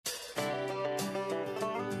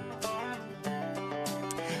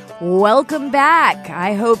Welcome back.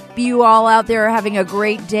 I hope you all out there are having a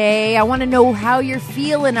great day. I want to know how you're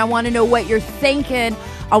feeling. I want to know what you're thinking.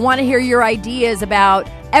 I want to hear your ideas about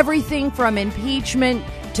everything from impeachment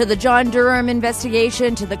to the John Durham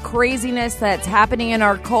investigation to the craziness that's happening in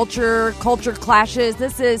our culture clashes.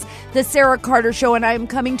 This is the Sarah Carter Show, and I'm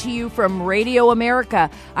coming to you from Radio America.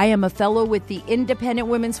 I am a fellow with the Independent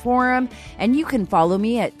Women's Forum, and you can follow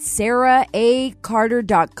me at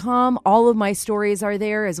sarahacarter.com. All of my stories are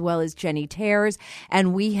there, as well as Jenny Tair's,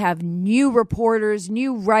 and we have new reporters,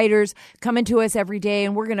 new writers coming to us every day,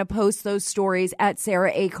 and we're going to post those stories at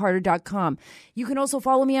sarahacarter.com. You can also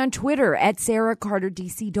follow me on Twitter at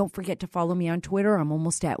SarahCarterDC. Don't forget to follow me on Twitter. I'm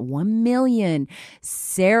almost at 1 million.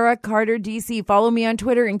 Sarah Carter DC. Follow me on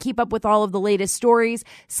Twitter and keep up with all of the latest stories.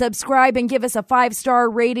 Subscribe and give us a 5-star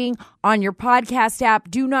rating on your podcast app.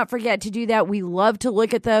 Do not forget to do that. We love to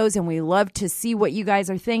look at those and we love to see what you guys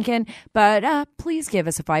are thinking. But please give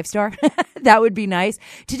us a 5-star. That would be nice.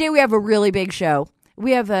 Today we have a really big show.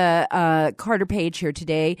 We have a Carter Page here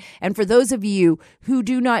today. And for those of you who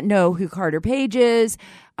do not know who Carter Page is,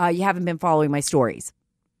 you haven't been following my stories,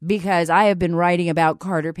 because I have been writing about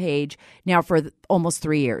Carter Page now for almost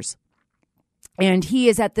 3 years. And he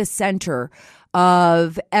is at the center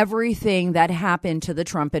of everything that happened to the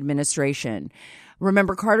Trump administration.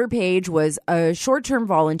 Remember, Carter Page was a short-term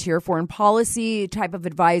volunteer, foreign policy type of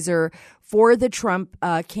advisor for the Trump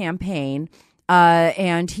campaign.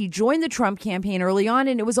 And he joined the Trump campaign early on,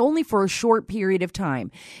 and it was only for a short period of time.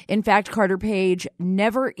 In fact, Carter Page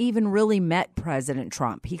never even really met President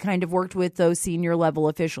Trump. He kind of worked with those senior level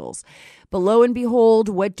officials. But lo and behold,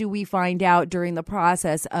 what do we find out during the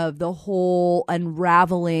process of the whole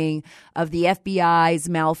unraveling of the FBI's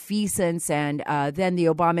malfeasance and then the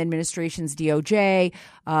Obama administration's DOJ?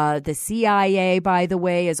 The CIA, by the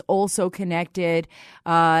way, is also connected,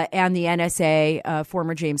 and the NSA,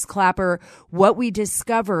 former James Clapper. What we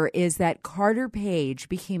discover is that Carter Page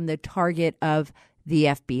became the target of the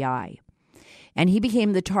FBI. And he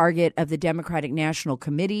became the target of the Democratic National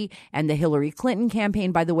Committee and the Hillary Clinton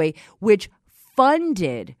campaign, by the way, which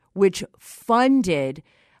funded Fusion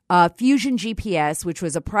GPS, which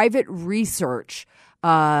was a private research,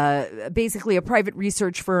 basically a private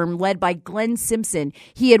research firm led by Glenn Simpson.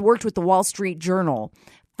 He had worked with the Wall Street Journal,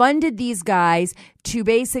 funded these guys to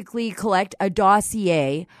basically collect a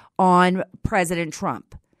dossier on President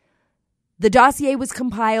Trump. The dossier was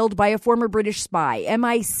compiled by a former British spy,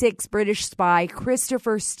 MI6 British spy,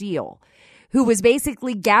 Christopher Steele, who was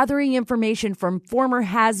basically gathering information from former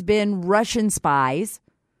has-been Russian spies.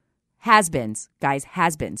 Has-beens, guys,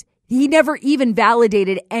 has-beens. He never even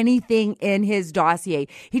validated anything in his dossier.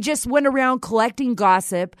 He just went around collecting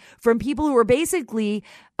gossip from people who were basically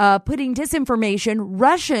putting disinformation,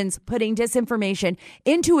 Russians putting disinformation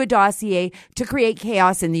into a dossier to create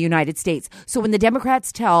chaos in the United States. So when the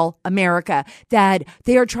Democrats tell America that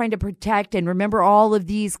they are trying to protect, and remember all of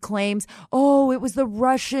these claims, oh, it was the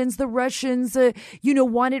Russians,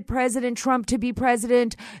 wanted President Trump to be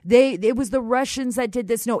president. It was the Russians that did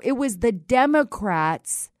this. No, it was the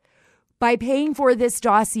Democrats, by paying for this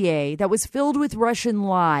dossier that was filled with Russian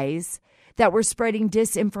lies, that were spreading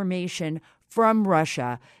disinformation from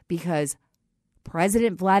Russia, because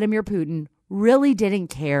President Vladimir Putin really didn't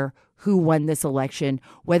care who won this election,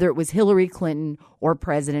 whether it was Hillary Clinton or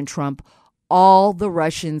President Trump. All the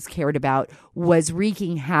Russians cared about was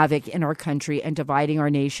wreaking havoc in our country and dividing our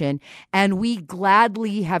nation. And we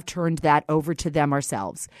gladly have turned that over to them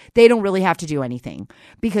ourselves. They don't really have to do anything,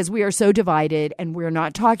 because we are so divided and we're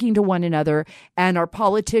not talking to one another. And our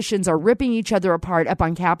politicians are ripping each other apart up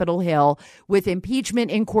on Capitol Hill with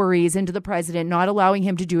impeachment inquiries into the president, not allowing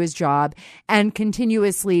him to do his job, and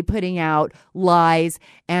continuously putting out lies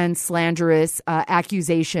and slanderous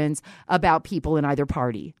accusations about people in either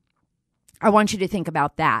party. I want you to think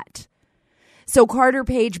about that. So Carter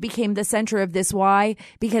Page became the center of this. Why?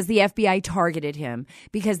 Because the FBI targeted him.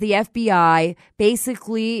 Because the FBI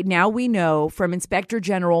basically, now we know from Inspector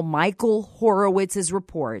General Michael Horowitz's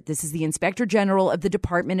report, this is the Inspector General of the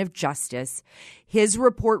Department of Justice, his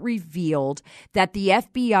report revealed that the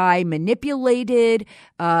FBI manipulated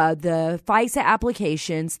the FISA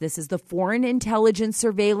applications. This is the Foreign Intelligence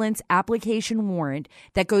Surveillance Application Warrant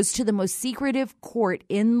that goes to the most secretive court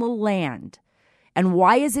in the land. And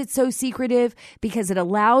why is it so secretive? Because it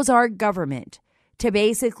allows our government to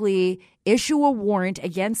basically issue a warrant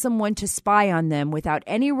against someone to spy on them without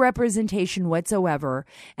any representation whatsoever.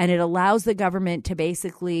 And it allows the government to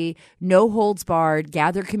basically, no holds barred,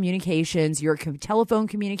 gather communications, your telephone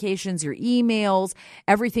communications, your emails,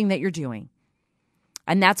 everything that you're doing.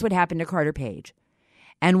 And that's what happened to Carter Page.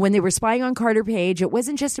 And when they were spying on Carter Page, it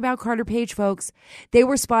wasn't just about Carter Page, folks. They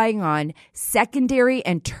were spying on secondary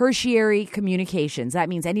and tertiary communications. That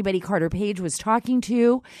means anybody Carter Page was talking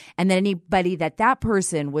to and then anybody that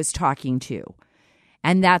person was talking to.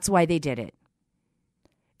 And that's why they did it.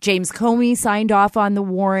 James Comey signed off on the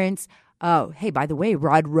warrants. Oh, hey, by the way,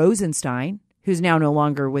 Rod Rosenstein, who's now no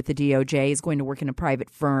longer with the DOJ, is going to work in a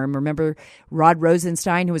private firm. Remember Rod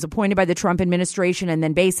Rosenstein, who was appointed by the Trump administration and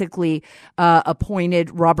then basically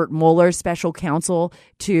appointed Robert Mueller, special counsel,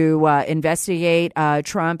 to investigate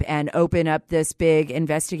Trump and open up this big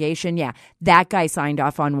investigation? Yeah, that guy signed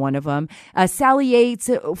off on one of them. Sally Yates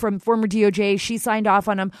from former DOJ, she signed off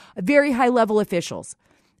on them. Very high-level officials.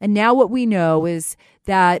 And now what we know is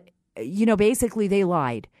that, basically they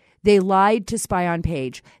lied. They lied to spy on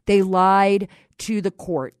Page. They lied to the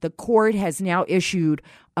court. The court has now issued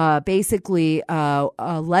basically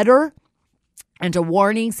a letter and a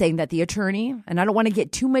warning saying that the attorney, and I don't want to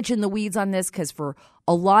get too much in the weeds on this because for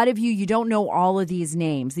a lot of you don't know all of these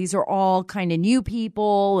names. These are all kind of new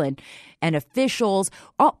people and officials.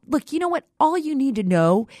 Look, you know what? All you need to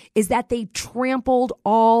know is that they trampled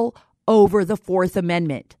all over the Fourth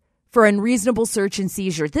Amendment for unreasonable search and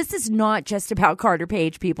seizure. This is not just about Carter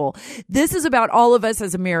Page, people. This is about all of us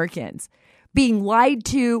as Americans being lied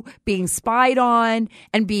to, being spied on,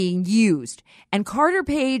 and being used. And Carter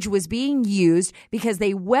Page was being used because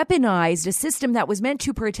they weaponized a system that was meant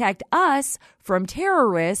to protect us from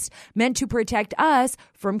terrorists, meant to protect us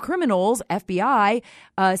from criminals, FBI,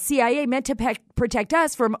 CIA, meant to protect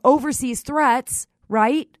us from overseas threats,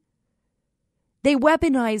 right? They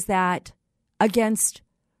weaponized that against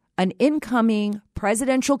an incoming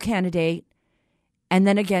presidential candidate and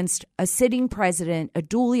then against a sitting president, a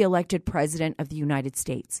duly elected president of the United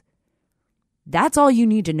States. That's all you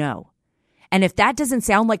need to know. And if that doesn't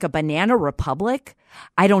sound like a banana republic,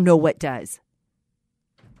 I don't know what does.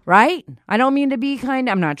 Right? I don't mean to be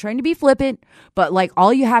I'm not trying to be flippant, but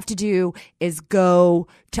all you have to do is go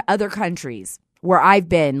to other countries where I've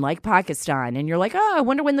been, like Pakistan, and you're like, oh, I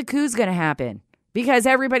wonder when the coup's going to happen. Because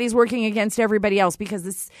everybody's working against everybody else.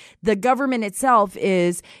 Because the government itself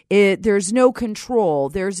there's no control,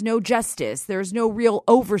 there's no justice, there's no real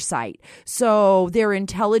oversight. So their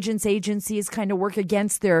intelligence agencies kind of work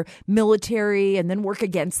against their military and then work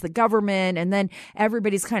against the government. And then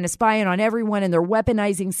everybody's kind of spying on everyone and they're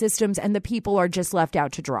weaponizing systems and the people are just left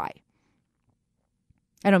out to dry.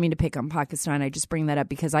 I don't mean to pick on Pakistan. I just bring that up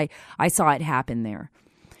because I saw it happen there.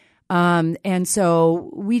 And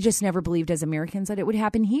so we just never believed as Americans that it would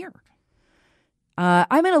happen here.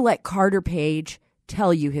 I'm going to let Carter Page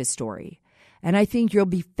tell you his story. And I think you'll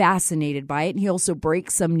be fascinated by it. And he also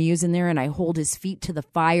breaks some news in there, and I hold his feet to the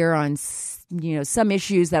fire on, some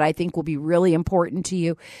issues that I think will be really important to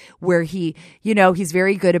you, where he's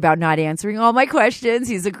very good about not answering all my questions.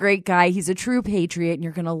 He's a great guy. He's a true patriot, and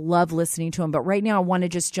you're going to love listening to him. But right now, I want to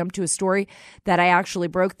just jump to a story that I actually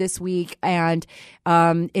broke this week, and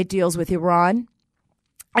it deals with Iran.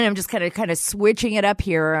 And I'm just kind of switching it up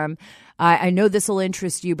here. I know this will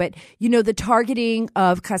interest you, but, the targeting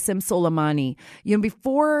of Qasem Soleimani,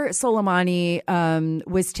 before Soleimani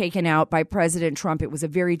was taken out by President Trump, it was a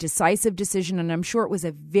very decisive decision, and I'm sure it was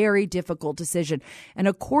a very difficult decision. And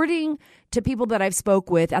according to people that I've spoke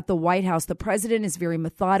with at the White House, the president is very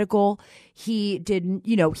methodical. He didn't,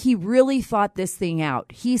 he really thought this thing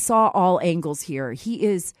out. He saw all angles here. He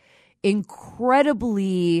is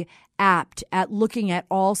incredibly apt at looking at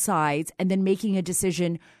all sides and then making a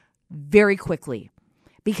decision very quickly,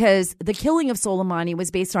 because the killing of Soleimani was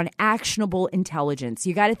based on actionable intelligence.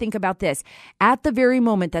 You got to think about this. At the very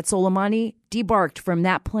moment that Soleimani debarked from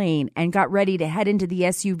that plane and got ready to head into the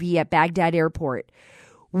SUV at Baghdad airport,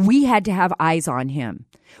 we had to have eyes on him.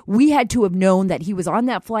 We had to have known that he was on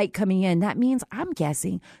that flight coming in. That means, I'm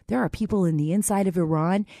guessing, there are people in the inside of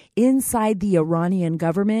Iran, inside the Iranian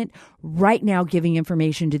government, right now giving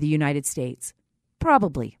information to the United States.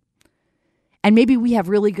 Probably. And maybe we have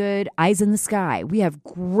really good eyes in the sky. We have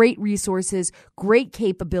great resources, great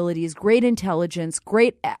capabilities, great intelligence,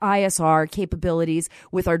 great ISR capabilities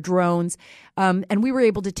with our drones. And we were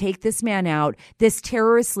able to take this man out, this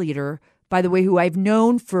terrorist leader, by the way, who I've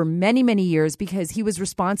known for many, many years because he was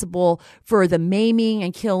responsible for the maiming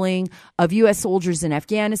and killing of U.S. soldiers in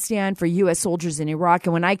Afghanistan, for U.S. soldiers in Iraq.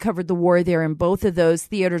 And when I covered the war there in both of those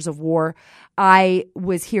theaters of war, I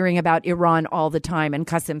was hearing about Iran all the time and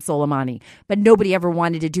Qasem Soleimani. But nobody ever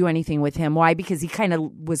wanted to do anything with him. Why? Because he kind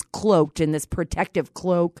of was cloaked in this protective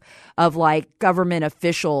cloak of government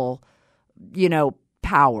official,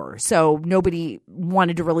 power. So nobody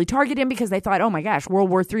wanted to really target him because they thought, oh my gosh, World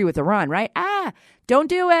War III with Iran, right? Don't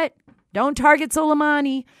do it. Don't target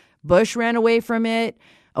Soleimani. Bush ran away from it.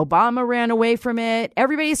 Obama ran away from it.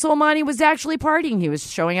 Everybody, Soleimani was actually partying. He was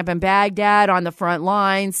showing up in Baghdad on the front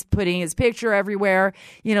lines, putting his picture everywhere.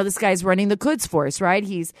 This guy's running the Quds Force,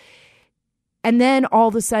 right? And then all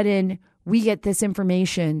of a sudden, we get this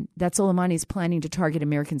information that Soleimani is planning to target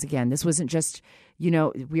Americans again. This wasn't just,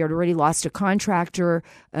 we had already lost a contractor.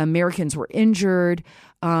 Americans were injured.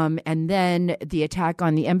 And then the attack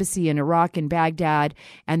on the embassy in Iraq and Baghdad.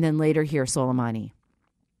 And then later here, Soleimani.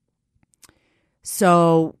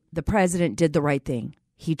 So the president did the right thing.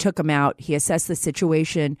 He took him out. He assessed the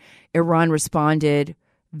situation. Iran responded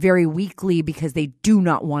very weakly because they do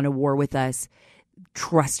not want a war with us.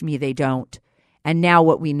 Trust me, they don't. And now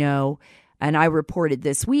what we know, and I reported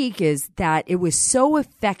this week, is that it was so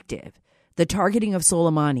effective. The targeting of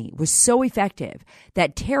Soleimani was so effective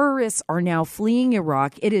that terrorists are now fleeing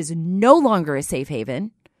Iraq. It is no longer a safe haven.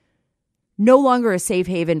 No longer a safe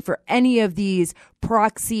haven for any of these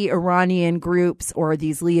proxy Iranian groups or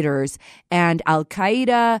these leaders. And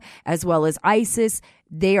Al-Qaeda, as well as ISIS,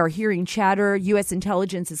 they are hearing chatter. U.S.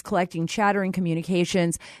 intelligence is collecting chatter and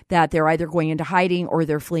communications that they're either going into hiding or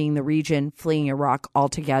they're fleeing the region, fleeing Iraq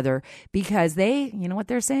altogether, because you know what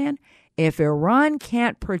they're saying? If Iran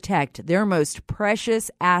can't protect their most precious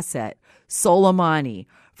asset, Soleimani,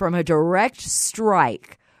 from a direct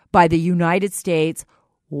strike by the United States,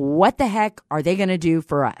 what the heck are they going to do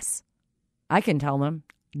for us? I can tell them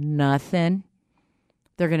nothing.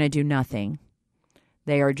 They're going to do nothing.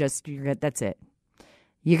 They are just, that's it.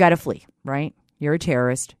 You got to flee, right? You're a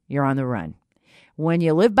terrorist. You're on the run. When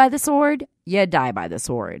you live by the sword, you die by the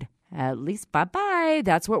sword. At least bye-bye.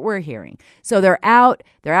 That's what we're hearing. So they're out.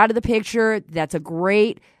 They're out of the picture. That's a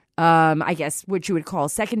great, I guess, what you would call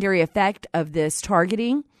secondary effect of this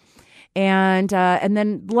targeting. And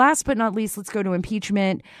then last but not least, let's go to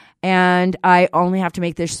impeachment. And I only have to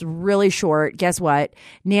make this really short. Guess what?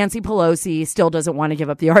 Nancy Pelosi still doesn't want to give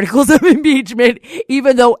up the articles of impeachment,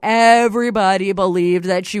 even though everybody believed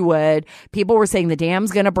that she would. People were saying the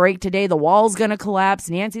dam's going to break today. The wall's going to collapse.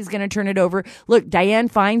 Nancy's going to turn it over. Look,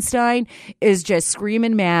 Dianne Feinstein is just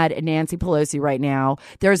screaming mad at Nancy Pelosi right now.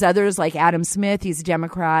 There's others like Adam Smith. He's a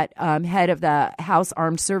Democrat, head of the House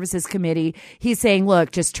Armed Services Committee. He's saying,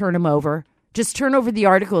 look, just turn him over. Just turn over the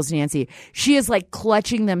articles, Nancy. She is like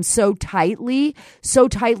clutching them so tightly.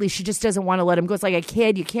 She just doesn't want to let them go. It's like a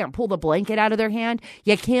kid. You can't pull the blanket out of their hand.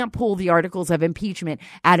 You can't pull the articles of impeachment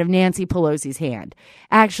out of Nancy Pelosi's hand.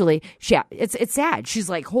 Actually, it's sad. She's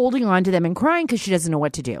like holding on to them and crying because she doesn't know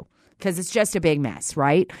what to do. Because it's just a big mess,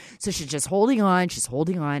 right? So she's just holding on. She's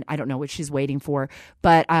holding on. I don't know what she's waiting for.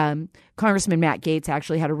 But Congressman Matt Gaetz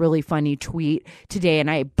actually had a really funny tweet today, and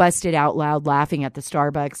I busted out loud laughing at the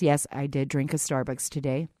Starbucks. Yes, I did drink a Starbucks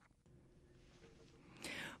today.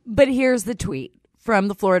 But here's the tweet from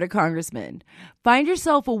the Florida congressman. Find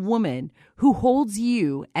yourself a woman who holds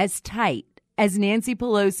you as tight as Nancy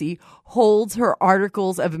Pelosi holds her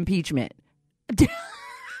articles of impeachment.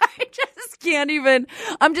 I just can't even.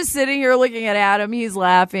 I'm just sitting here looking at Adam. He's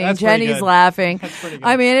laughing. That's Jenny's laughing. That's pretty good.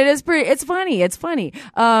 I mean, it's funny. It's funny.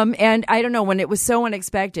 And I don't know, when it was so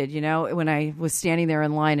unexpected, when I was standing there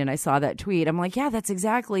in line and I saw that tweet, I'm like, yeah, that's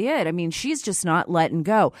exactly it. I mean, she's just not letting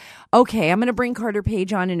go. Okay, I'm going to bring Carter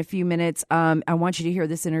Page on in a few minutes. I want you to hear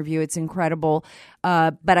this interview. It's incredible.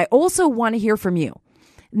 But I also want to hear from you.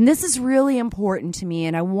 And this is really important to me,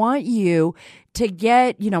 and I want you to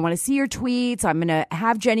get, I want to see your tweets. I'm going to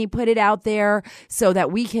have Jenny put it out there so that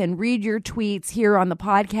we can read your tweets here on the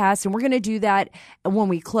podcast. And we're going to do that when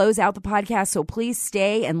we close out the podcast. So please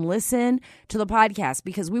stay and listen to the podcast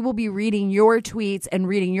because we will be reading your tweets and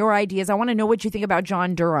reading your ideas. I want to know what you think about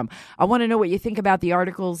John Durham. I want to know what you think about the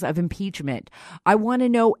articles of impeachment. I want to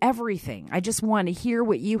know everything. I just want to hear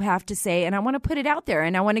what you have to say, and I want to put it out there,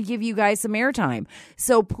 and I want to give you guys some airtime.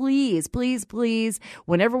 So please, please, please,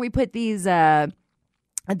 whenever we put these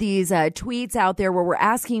tweets out there where we're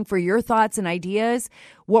asking for your thoughts and ideas,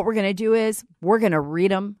 what we're going to do is we're going to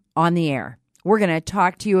read them on the air. We're going to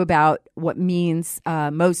talk to you about what means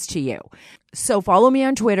most to you. So follow me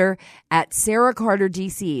on Twitter at Sarah Carter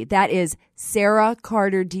DC. That is Sarah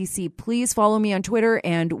Carter DC. Please follow me on Twitter,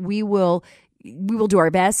 and we will do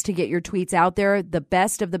our best to get your tweets out there. The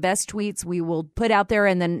best of the best tweets we will put out there,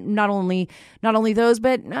 and then not only those,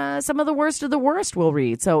 but some of the worst we'll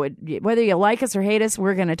read. So whether you like us or hate us,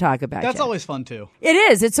 we're going to talk about it. That's always fun too. It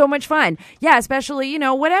is. It's so much fun. Yeah, especially,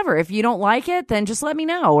 whatever. If you don't like it, then just let me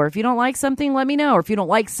know. Or if you don't like something, let me know. Or if you don't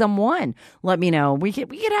like someone, let me know. We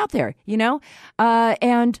get out there,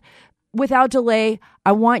 and without delay,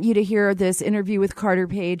 I want you to hear this interview with Carter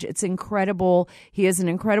Page. It's incredible. He is an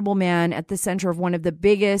incredible man at the center of one of the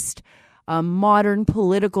biggest modern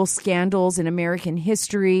political scandals in American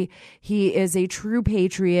history. He is a true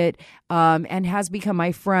patriot and has become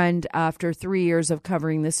my friend after 3 years of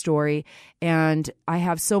covering this story. And I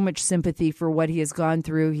have so much sympathy for what he has gone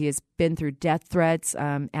through. He has been through death threats.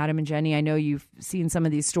 Adam and Jenny, I know you've seen some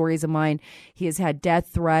of these stories of mine. He has had death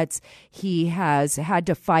threats. He has had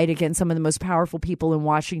to fight against some of the most powerful people in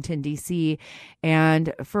Washington, D.C.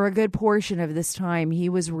 And for a good portion of this time, he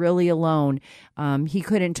was really alone. He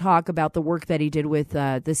couldn't talk about the work that he did with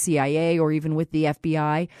the CIA or even with the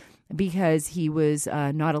FBI because he was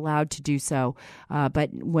not allowed to do so. But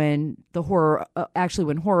when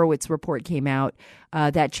when Horowitz report came out,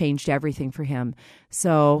 that changed everything for him.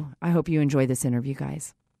 So I hope you enjoy this interview,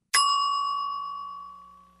 guys.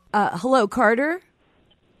 Hello, Carter.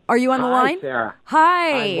 Are you on the line? Hi, Sarah.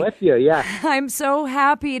 Hi. I'm with you, yeah. I'm so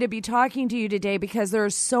happy to be talking to you today because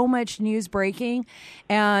there's so much news breaking.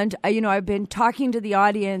 And, I've been talking to the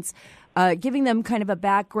audience, giving them kind of a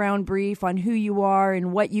background brief on who you are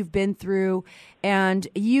and what you've been through. And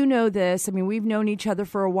you know this. I mean, we've known each other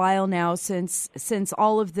for a while now since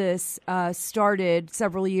all of this started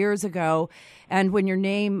several years ago and when your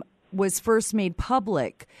name was first made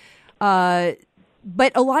public.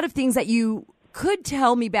 But a lot of things that you could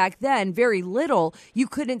tell me back then, very little, you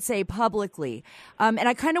couldn't say publicly. And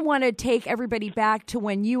I kind of want to take everybody back to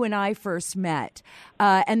when you and I first met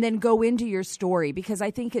and then go into your story because I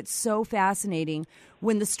think it's so fascinating.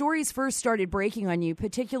 When the stories first started breaking on you,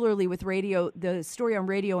 particularly with the story on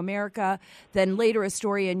Radio America, then later a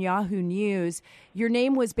story in Yahoo News, your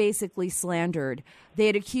name was basically slandered. They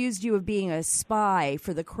had accused you of being a spy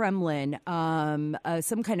for the Kremlin,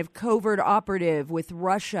 some kind of covert operative with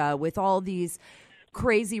Russia, with all these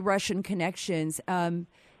crazy Russian connections.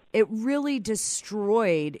 It really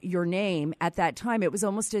destroyed your name at that time. It was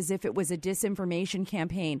almost as if it was a disinformation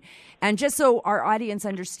campaign. And just so our audience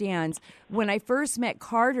understands, when I first met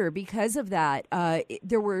Carter, because of that,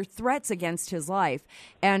 there were threats against his life.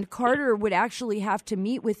 And Carter would actually have to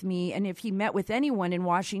meet with me. And if he met with anyone in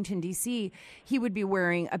Washington, D.C., he would be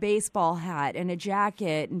wearing a baseball hat and a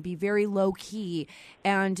jacket and be very low key.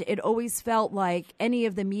 And it always felt like any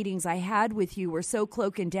of the meetings I had with you were so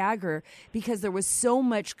cloak and dagger because there was so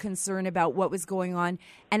much concern about what was going on.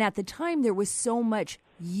 And at the time, there was so much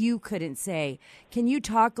you couldn't say. Can you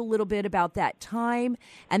talk a little bit about that time?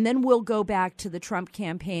 And then we'll go back to the Trump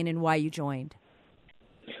campaign and why you joined.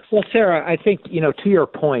 Well, Sarah, I think, to your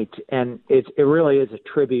point, and it really is a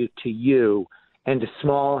tribute to you and a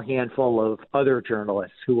small handful of other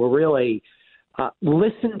journalists who were really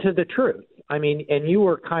listen to the truth. I mean, and you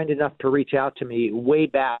were kind enough to reach out to me way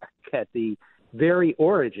back at the very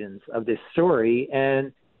origins of this story,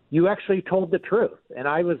 and you actually told the truth. And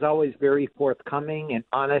I was always very forthcoming and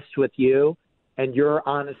honest with you and your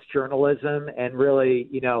honest journalism and really,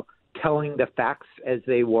 telling the facts as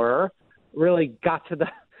they were, really got to the,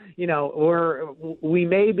 we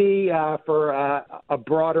may be for a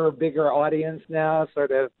broader, bigger audience now,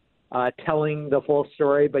 sort of telling the full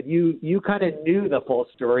story, but you kind of knew the full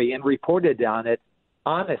story and reported on it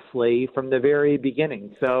honestly from the very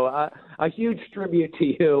beginning. So a huge tribute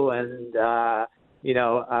to you. And, I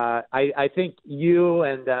think you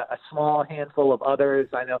and a small handful of others,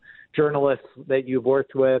 I know journalists that you've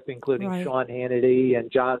worked with, including right. Sean Hannity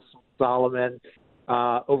and John Solomon,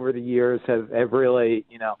 over the years have really,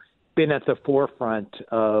 been at the forefront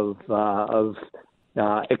of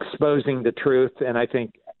exposing the truth. And I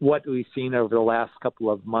think what we've seen over the last couple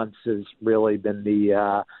of months has really been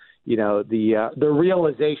the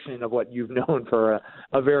realization of what you've known for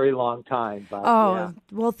a very long time. But,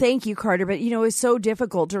 well, thank you, Carter. But, it was so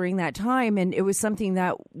difficult during that time. And it was something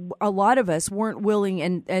that a lot of us weren't willing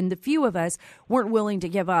and the few of us weren't willing to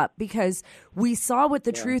give up because we saw what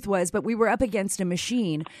the truth was, but we were up against a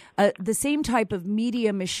machine, the same type of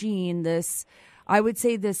media machine, this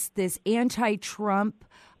anti-Trump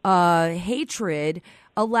hatred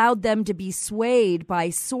allowed them to be swayed by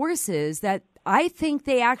sources that I think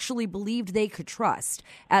they actually believed they could trust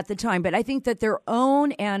at the time. But I think that their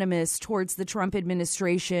own animus towards the Trump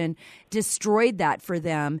administration destroyed that for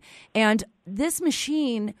them. And this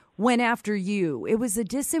machine went after you. It was a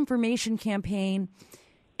disinformation campaign.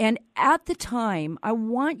 And at the time, I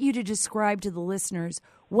want you to describe to the listeners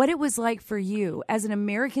what it was like for you as an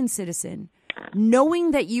American citizen,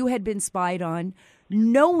 knowing that you had been spied on,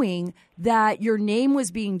 knowing that your name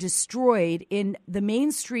was being destroyed in the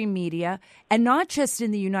mainstream media, and not just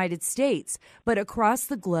in the United States, but across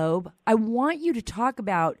the globe. I want you to talk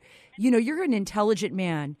about, you're an intelligent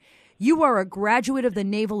man. You are a graduate of the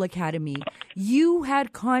Naval Academy. You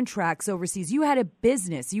had contracts overseas. You had a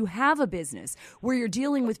business. You have a business where you're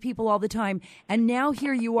dealing with people all the time. And now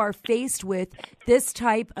here you are faced with this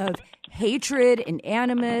type of hatred and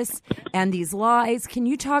animus and these lies. Can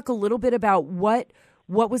you talk a little bit about what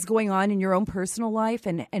was going on in your own personal life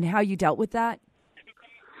and how you dealt with that?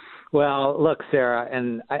 Well, look, Sarah,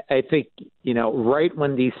 and I think, right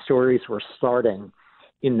when these stories were starting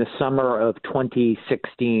in the summer of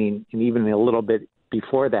 2016, and even a little bit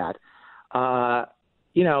before that,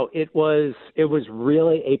 it was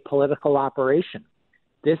really a political operation.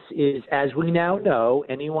 This is, as we now know,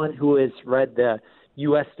 anyone who has read the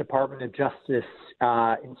U.S. Department of Justice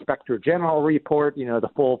Inspector General report, the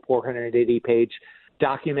full 480-page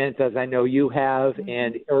document, as I know you have,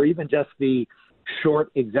 or even just the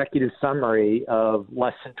short executive summary of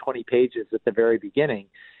less than 20 pages at the very beginning,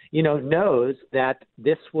 knows that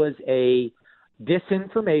this was a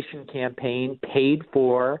disinformation campaign paid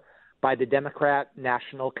for by the Democrat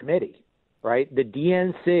National Committee, right? The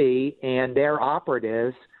DNC and their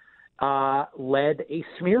operatives led a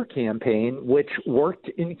smear campaign, which worked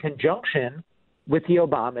in conjunction with the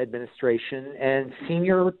Obama administration and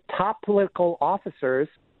senior top political officers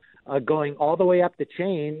going all the way up the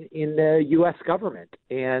chain in the U.S. government.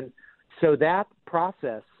 And so that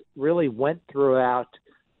process really went throughout,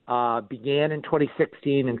 began in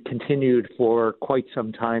 2016 and continued for quite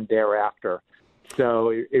some time thereafter. So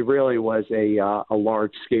it really was a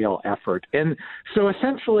large-scale effort. And so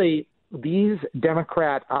essentially these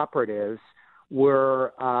Democrat operatives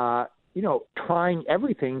were, trying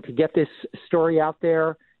everything to get this story out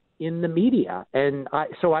there in the media. And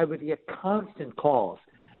so I would get constant calls.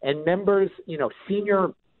 And members, senior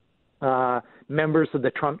members of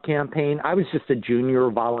the Trump campaign, I was just a junior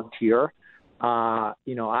volunteer.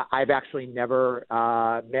 I've actually never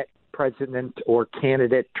met President or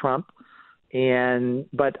candidate Trump.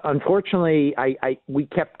 But unfortunately, we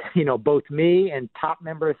kept, both me and top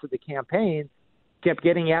members of the campaign kept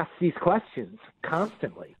getting asked these questions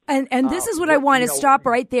constantly. And this is what I want to stop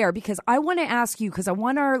right there, because I want to ask you, because I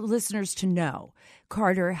want our listeners to know,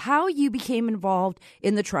 Carter, how you became involved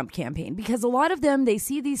in the Trump campaign, because a lot of them, they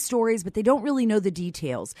see these stories, but they don't really know the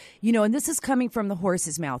details, and this is coming from the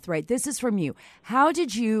horse's mouth, right? This is from you. How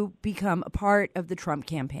did you become a part of the Trump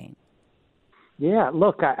campaign? Yeah,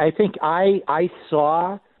 look, I think I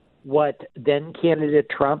saw what then candidate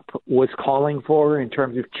Trump was calling for in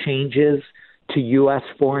terms of changes to U.S.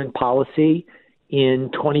 foreign policy in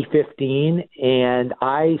 2015, and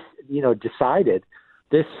I, decided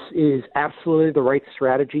this is absolutely the right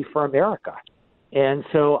strategy for America. And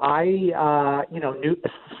so I, knew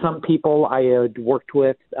some people I had worked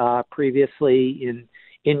with previously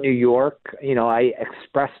in New York. I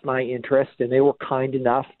expressed my interest, and they were kind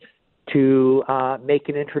enough to make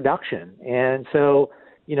an introduction. And so,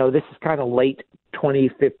 this is kind of late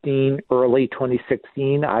 2015, early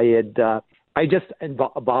 2016. I just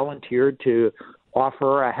volunteered to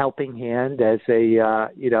offer a helping hand as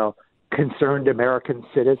a, concerned American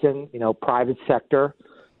citizen, private sector,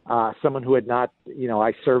 someone who had not,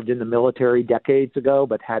 I served in the military decades ago,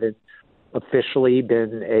 but hadn't officially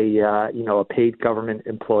been a paid government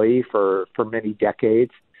employee for many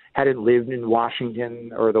decades, hadn't lived in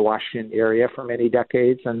Washington or the Washington area for many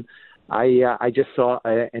decades. And I just saw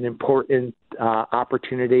an important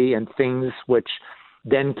opportunity and things which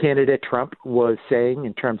then candidate Trump was saying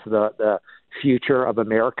in terms of the future of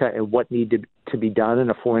America and what needed to be done in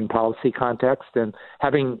a foreign policy context. And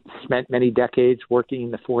having spent many decades working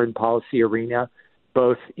in the foreign policy arena,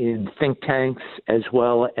 both in think tanks as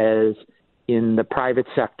well as in the private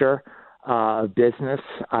sector of business,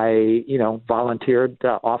 I, volunteered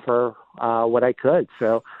to offer what I could.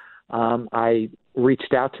 So I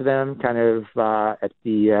reached out to them kind of at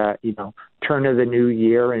the, turn of the new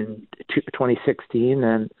year in 2016.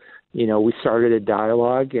 And, we started a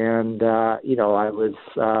dialogue and, I was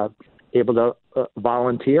able to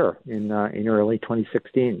volunteer in early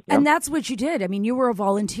 2016. And that's what you did. I mean, you were a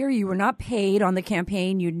volunteer. You were not paid on the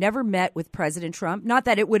campaign. You never met with President Trump. Not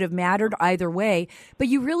that it would have mattered either way, but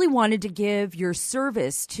you really wanted to give your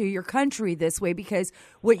service to your country this way, because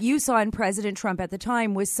what you saw in President Trump at the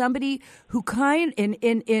time was somebody who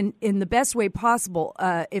in the best way possible,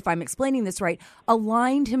 if I'm explaining this right,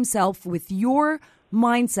 aligned himself with your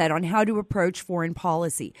mindset on how to approach foreign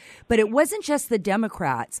policy. But it wasn't just the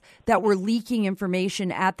Democrats that were leaking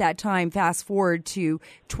information at that time. Fast forward to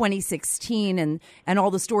 2016 and all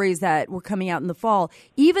the stories that were coming out in the fall,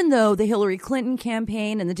 even though the Hillary Clinton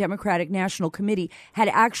campaign and the Democratic National Committee had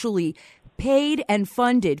actually paid and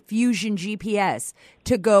funded Fusion GPS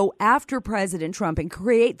to go after President Trump and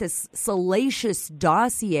create this salacious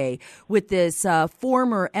dossier with this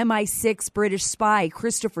former MI6 British spy,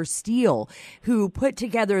 Christopher Steele, who put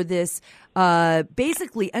together this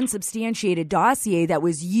basically unsubstantiated dossier that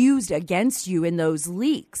was used against you in those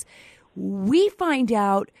leaks. We find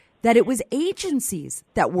out that it was agencies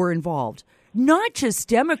that were involved, not just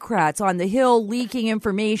Democrats on the Hill leaking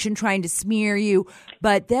information, trying to smear you,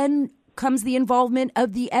 but then comes the involvement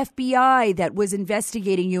of the FBI that was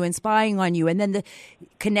investigating you and spying on you, and then the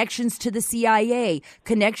connections to the CIA,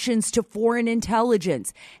 connections to foreign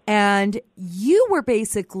intelligence. And you were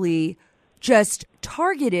basically just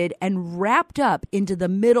targeted and wrapped up into the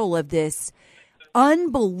middle of this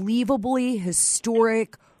unbelievably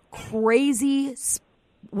historic, crazy,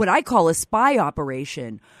 what I call a spy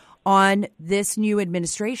operation on this new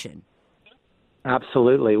administration.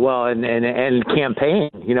 Absolutely. Well, and campaign,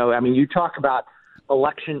 you talk about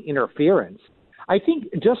election interference. I think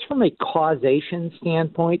just from a causation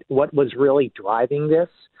standpoint, what was really driving this,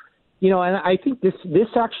 and I think this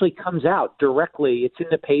actually comes out directly. It's in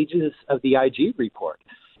the pages of the IG report.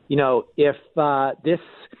 If this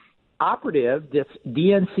operative, this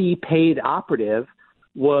DNC paid operative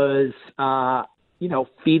was,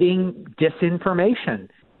 feeding disinformation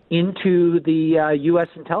into the U.S.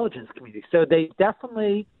 intelligence community. So they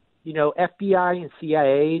definitely, FBI and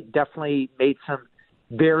CIA definitely made some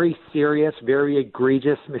very serious, very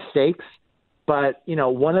egregious mistakes. But,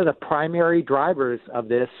 one of the primary drivers of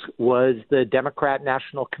this was the Democrat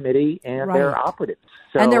National Committee and their operatives.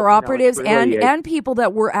 So, and their operatives really and people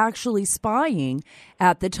that were actually spying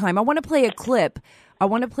at the time. I want to play a clip.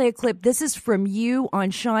 This is from you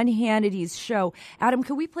on Sean Hannity's show. Adam,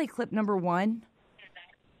 can we play clip number 1?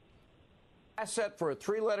 Asset for a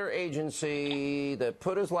 3-letter agency that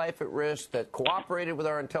put his life at risk, that cooperated with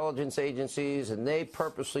our intelligence agencies, and they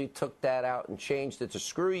purposely took that out and changed it to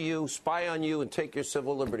screw you, spy on you, and take your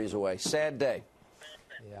civil liberties away. Sad day.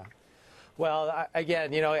 Yeah. Well,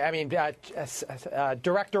 again,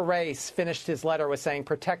 Director Race finished his letter with saying,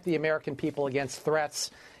 protect the American people against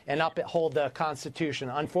threats and uphold the Constitution.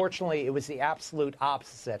 Unfortunately, it was the absolute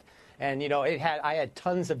opposite. And, I had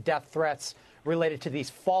tons of death threats related to these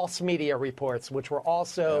false media reports, which were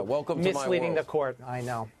also misleading the court. I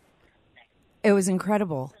know. It was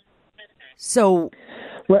incredible. So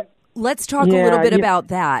let's talk a little bit about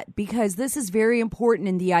that, because this is very important,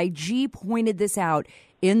 and the IG pointed this out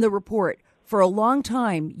in the report. For a long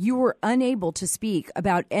time, you were unable to speak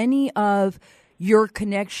about any of your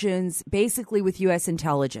connections basically with U.S.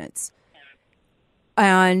 intelligence.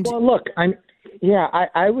 And well, look,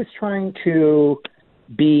 I was trying to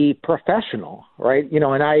be professional, right?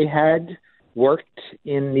 And I had worked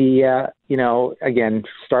in the, again,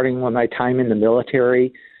 starting with my time in the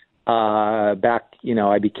military, back,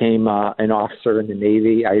 I became an officer in the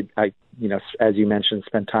Navy. I, as you mentioned,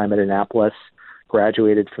 spent time at Annapolis,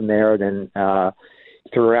 graduated from there. Then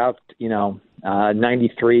throughout,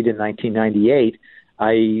 93 to 1998,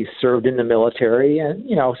 I served in the military and,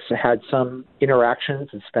 had some interactions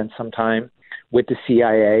and spent some time with the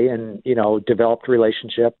CIA and, developed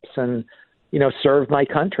relationships and, served my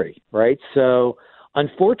country, right? So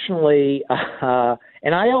unfortunately,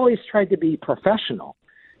 and I always tried to be professional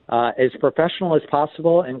as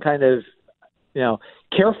possible and kind of,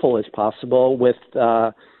 careful as possible with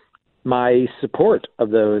my support of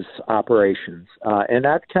those operations. And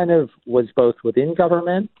that kind of was both within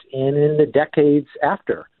government and in the decades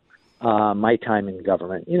after my time in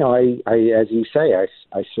government. I as you say,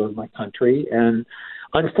 I served my country. And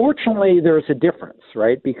unfortunately, there's a difference,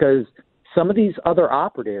 right? Because some of these other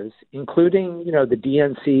operatives, including, the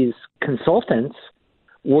DNC's consultants,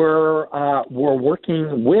 were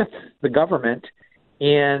working with the government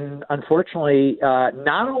and unfortunately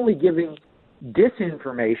not only giving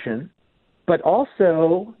disinformation, but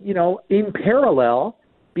also, in parallel,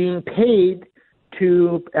 being paid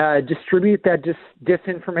to distribute that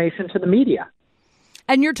disinformation to the media.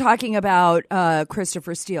 And you're talking about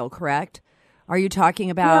Christopher Steele, correct? Are you talking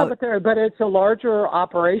about? Yeah, but it's a larger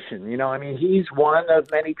operation. He's one of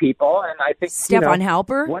many people, and I think Stefan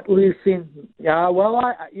Halper. What we've seen,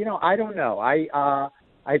 I don't know.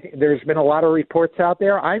 I think there's been a lot of reports out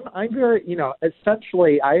there. I'm very,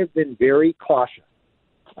 essentially, I have been very cautious.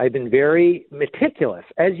 I've been very meticulous,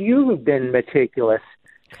 as you have been meticulous,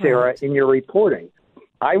 Sarah, in your reporting.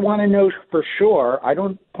 I want to know for sure. I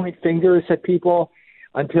don't point fingers at people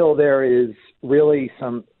until there is really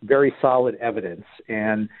some very solid evidence.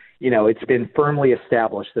 And, it's been firmly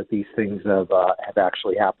established that these things have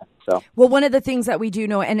actually happened. So, well, one of the things that we do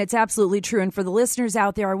know, and it's absolutely true, and for the listeners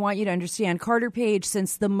out there, I want you to understand, Carter Page,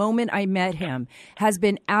 since the moment I met him, has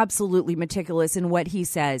been absolutely meticulous in what he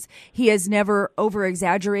says. He has never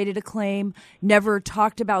over-exaggerated a claim, never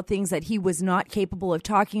talked about things that he was not capable of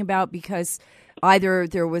talking about because either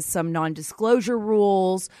there was some non-disclosure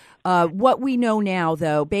rules. What we know now,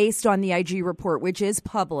 though, based on the IG report, which is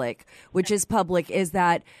public, is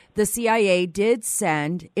that the CIA did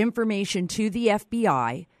send information to the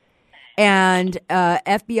FBI, and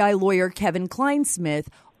FBI lawyer Kevin Kleinsmith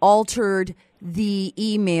altered the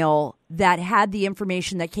email that had the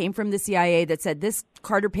information that came from the CIA that said this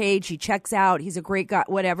Carter Page, he checks out, he's a great guy,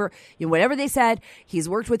 whatever they said, he's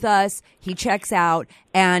worked with us, he checks out.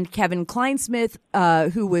 And Kevin Kleinsmith,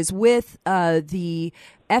 who was with the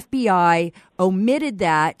FBI, omitted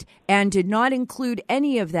that and did not include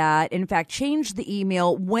any of that. In fact, changed the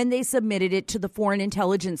email when they submitted it to the Foreign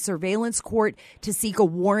Intelligence Surveillance Court to seek a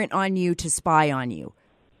warrant on you to spy on you.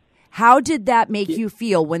 How did that make you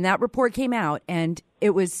feel when that report came out and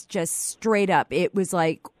it was just straight up? It was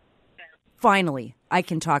like, finally, I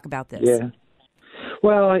can talk about this. Yeah.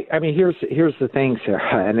 Well, I mean, here's the thing,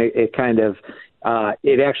 Sarah, and it kind of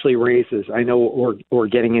it actually raises. I know we're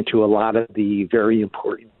getting into a lot of the very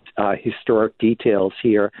important historic details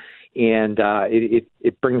here, and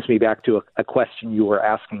it brings me back to a question you were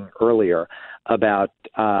asking earlier about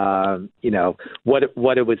what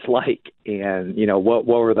it was like, and what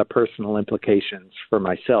were the personal implications for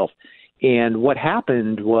myself. And what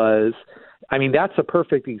happened was, I mean, that's a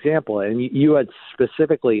perfect example, and you had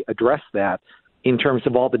specifically addressed that in terms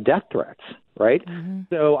of all the death threats, right? Mm-hmm.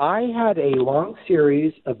 So I had a long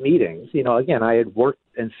series of meetings. Again, I had worked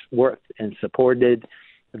and supported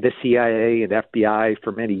the CIA and FBI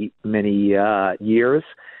for many years.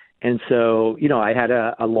 And so, I had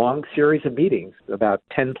a long series of meetings, about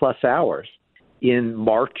 10 plus hours in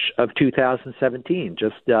March of 2017,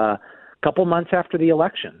 just a couple months after the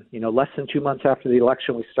election, less than 2 months after the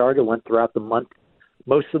election we started, went throughout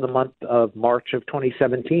most of the month of March of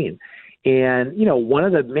 2017. And, one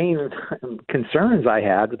of the main concerns I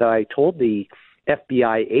had that I told the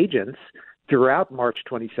FBI agents throughout March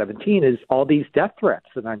 2017 is all these death threats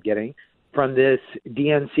that I'm getting from this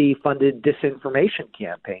DNC-funded disinformation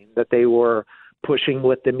campaign that they were pushing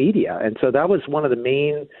with the media. And so that was one of the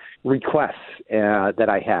main requests that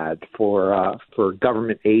I had for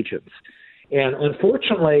government agents. And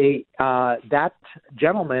unfortunately, that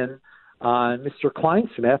gentleman, Mr.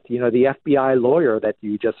 Kleinsmith, the FBI lawyer that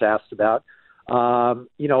you just asked about,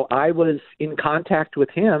 I was in contact with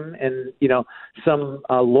him, and, some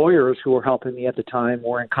lawyers who were helping me at the time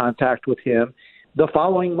were in contact with him the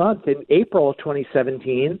following month in April of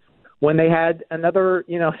 2017, when they had another,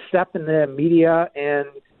 step in the media and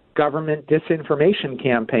government disinformation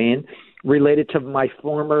campaign related to my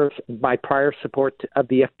prior support of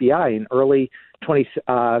the FBI. In early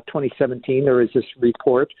 2017, there was this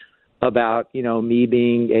report about, me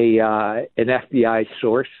being an FBI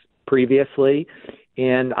source previously,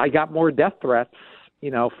 and I got more death threats,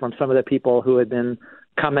 from some of the people who had been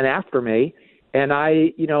coming after me. And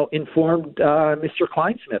I, informed Mr.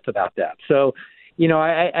 Kleinsmith about that. So,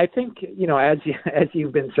 I think, as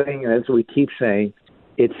you've been saying, and as we keep saying,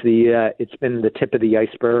 it's been the tip of the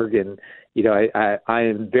iceberg. And, I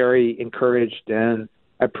am very encouraged and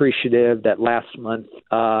appreciative that last month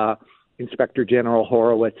Inspector General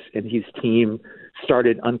Horowitz and his team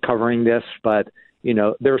started uncovering this. But,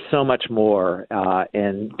 there's so much more.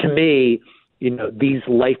 And to me, these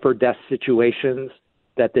life or death situations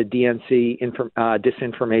that the DNC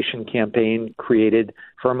disinformation campaign created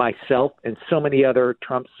for myself and so many other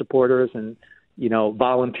Trump supporters and,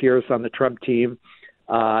 volunteers on the Trump team,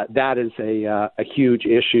 that is a huge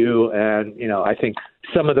issue. And, I think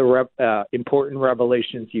some of the important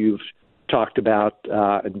revelations you've talked about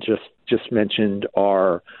and just mentioned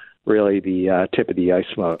are really the tip of the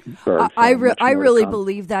iceberg. I really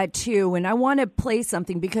believe that too, and I want to play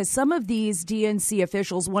something because some of these DNC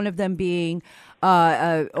officials, one of them being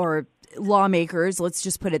or lawmakers, let's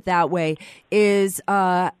just put it that way, is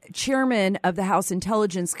chairman of the House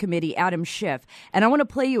Intelligence Committee, Adam Schiff. And I want to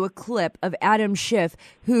play you a clip of Adam Schiff,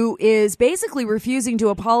 who is basically refusing to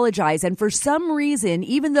apologize. And for some reason,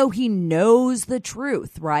 even though he knows the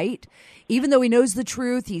truth, right? Even though he knows the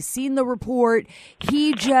truth, he's seen the report,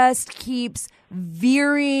 he just keeps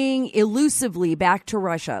veering elusively back to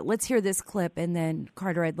Russia. Let's hear this clip, and then,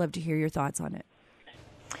 Carter, I'd love to hear your thoughts on it.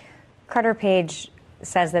 Carter Page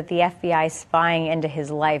says that the FBI spying into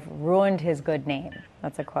his life ruined his good name.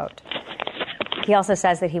 That's a quote. He also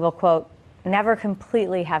says that he will, quote, never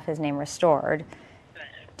completely have his name restored.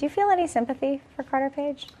 Do you feel any sympathy for Carter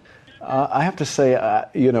Page? I have to say,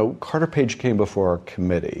 Carter Page came before our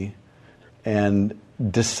committee and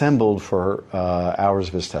dissembled for hours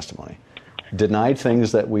of his testimony. Denied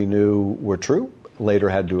things that we knew were true, later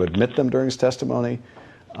had to admit them during his testimony.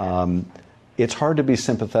 It's hard to be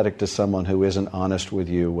sympathetic to someone who isn't honest with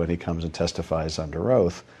you when he comes and testifies under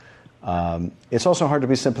oath. It's also hard to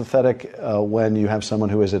be sympathetic when you have someone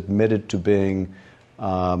who is admitted to being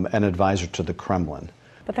an advisor to the Kremlin.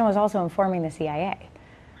 But then was also informing the CIA.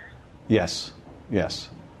 Yes.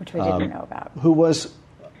 Which we didn't know about. Who was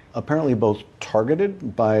apparently both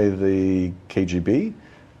targeted by the KGB,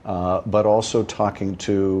 but also talking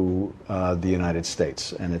to the United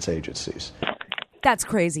States and its agencies. That's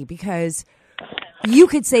crazy, because you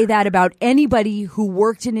could say that about anybody who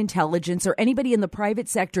worked in intelligence or anybody in the private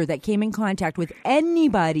sector that came in contact with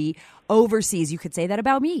anybody overseas. You could say that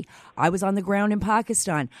about me. I was on the ground in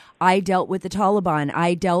Pakistan. I dealt with the Taliban.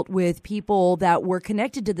 I dealt with people that were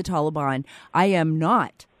connected to the Taliban. I am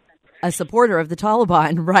not a supporter of the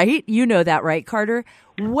Taliban, right? You know that, right, Carter?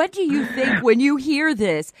 What do you think when you hear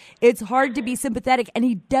this? It's hard to be sympathetic, and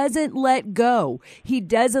he doesn't let go.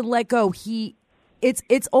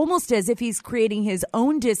 It's almost as if he's creating his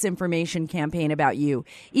own disinformation campaign about you,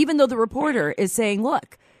 even though the reporter is saying,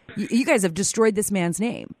 look, you guys have destroyed this man's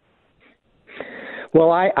name. Well,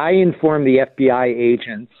 I informed the FBI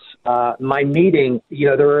agents. My meeting,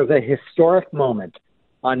 there was a historic moment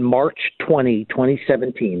on March 20,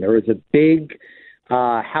 2017. There was a big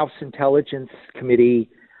House Intelligence Committee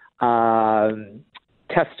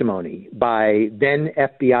testimony by then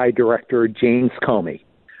FBI Director James Comey.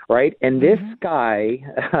 Right. And this guy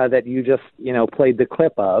that you just, played the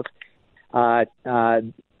clip of,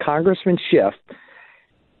 Congressman Schiff,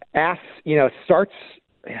 starts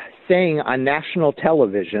saying on national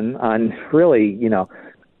television, on really,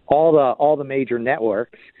 all the major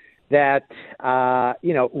networks, that,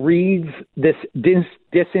 reads this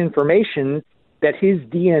disinformation that his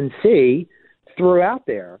DNC threw out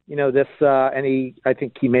there. I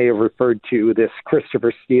think he may have referred to this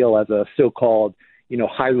Christopher Steele as a so-called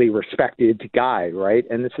highly respected guy, right?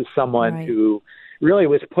 And this is someone who really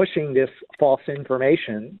was pushing this false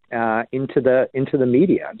information into the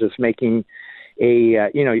media, just making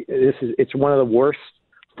it's one of the worst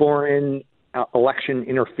foreign election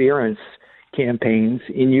interference campaigns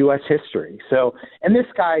in U.S. history. So, and this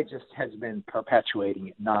guy just has been perpetuating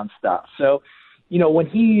it nonstop. So, when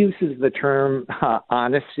he uses the term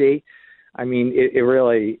honesty, I mean, it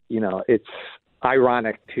really, it's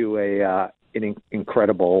ironic to an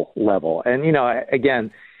incredible level. And,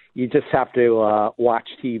 again, you just have to watch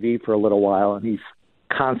TV for a little while, and he's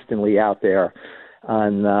constantly out there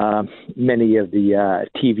on many of the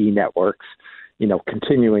TV networks,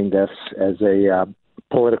 continuing this as a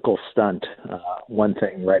political stunt, one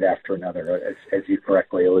thing right after another, as you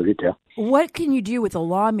correctly alluded to. What can you do with a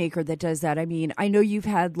lawmaker that does that? I mean, I know you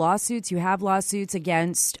have lawsuits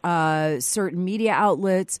against certain media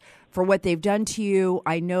outlets for what they've done to you.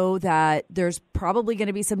 I know that there's probably going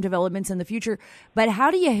to be some developments in the future, but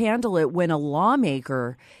how do you handle it when a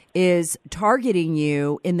lawmaker is targeting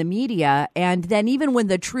you in the media, and then even when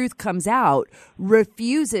the truth comes out,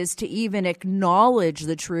 refuses to even acknowledge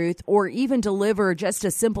the truth or even deliver just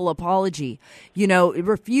a simple apology? It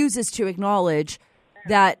refuses to acknowledge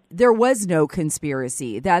that there was no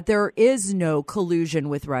conspiracy, that there is no collusion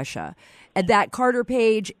with Russia, and that Carter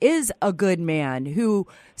Page is a good man who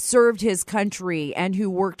served his country and who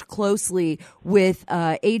worked closely with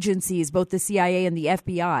agencies, both the CIA and the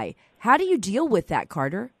FBI. How do you deal with that,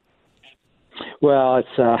 Carter? Well,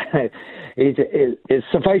 it's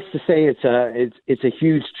suffice to say it's a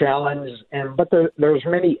huge challenge, but there's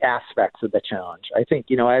many aspects of the challenge. I think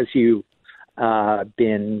as you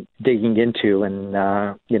been digging into in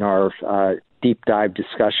our deep dive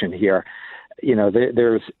discussion here,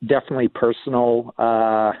 there's definitely personal,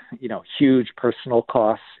 huge personal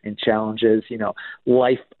costs and challenges,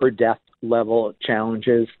 life or death level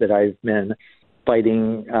challenges that I've been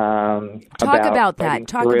fighting. Talk about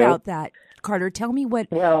that. Carter, tell me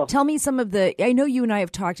tell me some of the, I know you and I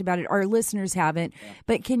have talked about it, our listeners haven't,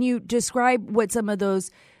 but can you describe what some of those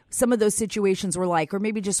situations were like, or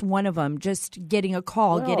maybe just one of them, just getting a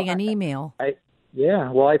call, getting an email? I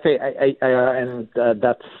think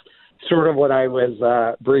that's sort of what I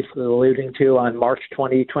was briefly alluding to on March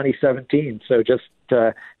 20, 2017. So just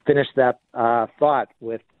to finish that thought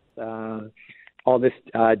with all this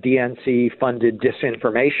DNC-funded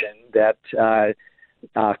disinformation that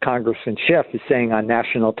Congressman Schiff is saying on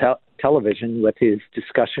national television with his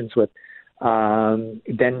discussions with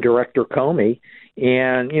then Director Comey.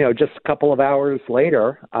 And, just a couple of hours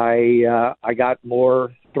later, I got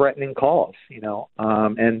more threatening calls,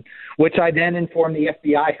 and which I then informed the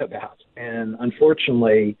FBI about. And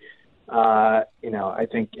unfortunately, I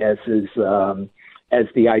think as the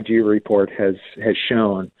IG report has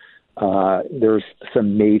shown, there's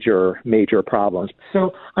some major problems.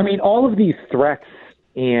 So, I mean, all of these threats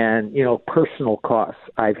and, personal costs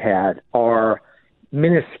I've had are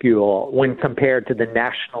minuscule when compared to the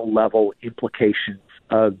national level implications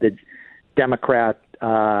of the Democrat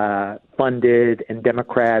funded and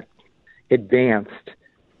Democrat advanced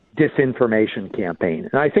disinformation campaign.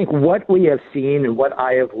 And I think what we have seen and what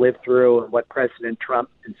I have lived through and what President Trump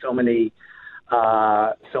and so many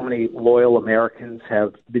loyal Americans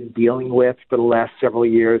have been dealing with for the last several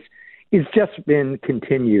years is just been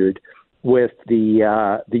continued with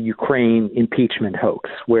the Ukraine impeachment hoax,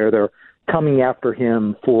 where they're coming after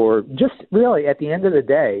him for just really, at the end of the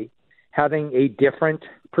day, having a different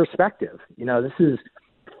perspective. This is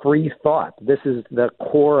free thought. This is the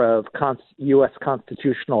core of U.S.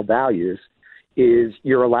 constitutional values, is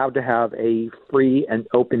you're allowed to have a free and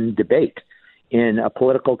open debate in a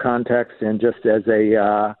political context and just as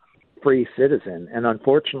a free citizen. And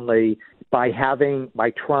unfortunately, by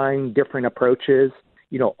trying different approaches,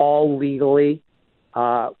 all legally,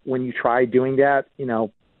 when you try doing that,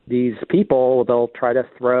 these people, they'll try to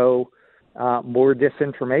throw more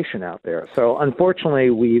disinformation out there. So unfortunately,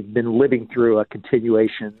 we've been living through a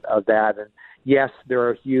continuation of that. And yes, there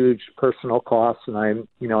are huge personal costs. And I'm,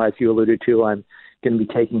 as you alluded to, I'm going to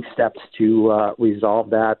be taking steps to resolve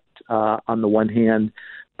that on the one hand.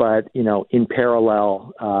 But, in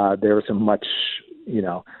parallel, there's a much,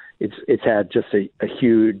 it's had just a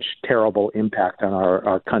huge, terrible impact on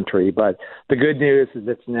our country. But the good news is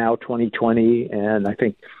it's now 2020, and I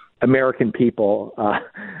think American people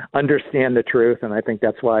understand the truth, and I think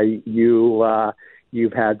that's why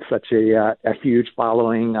you've had such a huge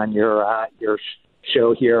following on your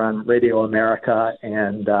show here on Radio America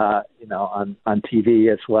and on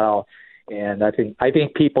TV as well. And I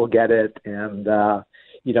think people get it, and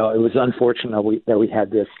it was unfortunate that we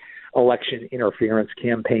had this election interference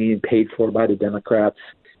campaign paid for by the Democrats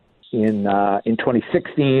in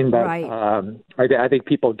 2016, but right. I think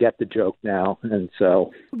people get the joke now, and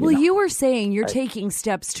so. You were saying you're taking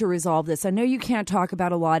steps to resolve this. I know you can't talk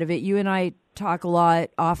about a lot of it. You and I talk a lot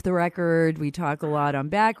off the record. We talk a lot on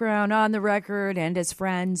background, on the record, and as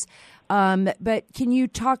friends. But can you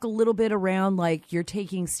talk a little bit around, like, you're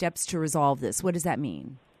taking steps to resolve this? What does that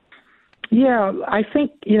mean? Yeah, I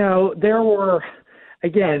think there were,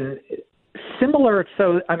 again, similar.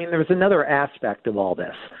 So there was another aspect of all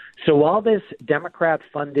this. So while this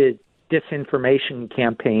Democrat-funded disinformation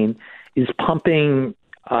campaign is pumping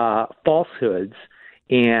falsehoods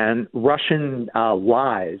and Russian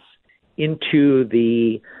lies into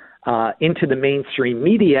the mainstream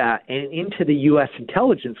media and into the U.S.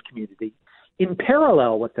 intelligence community, in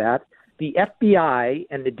parallel with that, the FBI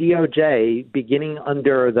and the DOJ, beginning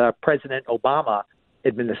under the President Obama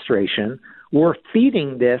administration, were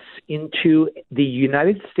feeding this into the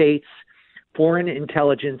United States Foreign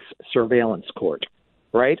Intelligence Surveillance Court,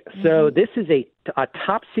 right? Mm-hmm. So this is a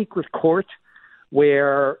top secret court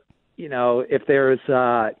where, if there's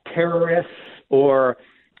terrorists or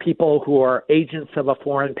people who are agents of a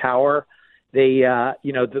foreign power, they,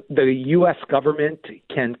 the U.S. government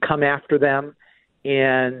can come after them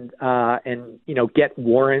and get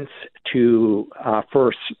warrants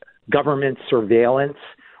for government surveillance,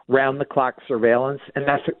 round-the-clock surveillance. And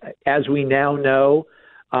that's, as we now know,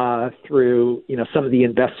 through some of the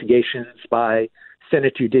investigations by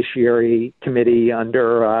Senate Judiciary Committee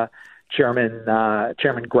under Chairman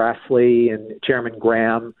Grassley and Chairman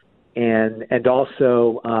Graham, and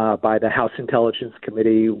also by the House Intelligence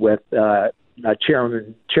Committee with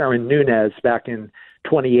Chairman Nunes back in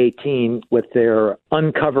 2018, with their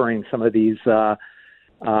uncovering some of these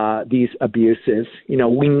abuses.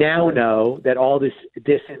 We now know that all this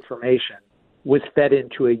disinformation was fed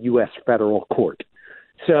into a U.S. federal court.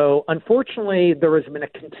 So unfortunately, there has been a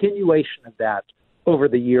continuation of that over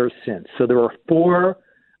the years since. So there were 4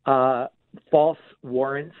 false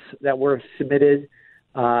warrants that were submitted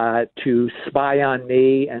to spy on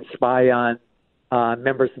me and spy on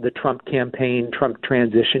members of the Trump campaign, Trump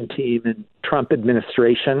transition team, and Trump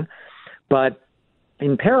administration. But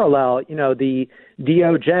in parallel, the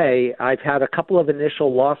DOJ, I've had a couple of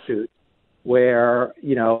initial lawsuits where,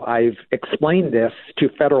 I've explained this to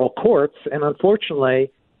federal courts, and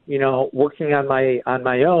unfortunately, working on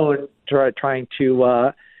my own, trying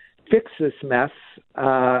to fix this mess.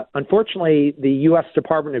 Unfortunately, the U.S.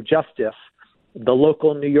 Department of Justice, the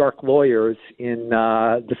local New York lawyers in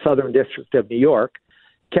the Southern District of New York,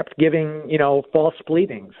 kept giving, false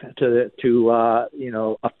pleadings to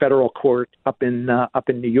a federal court up in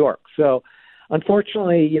New York. So,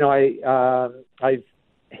 unfortunately, I've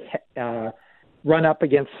run up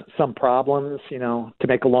against some problems. To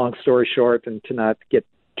make a long story short, and to not get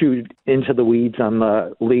too into the weeds on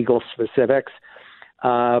the legal specifics,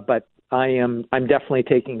 but I'm definitely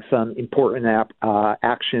taking some important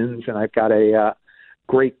actions, and I've got a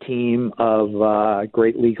great team of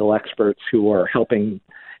great legal experts who are helping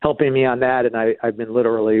me on that. And I've been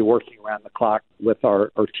literally working around the clock with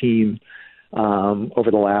our team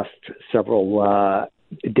over the last several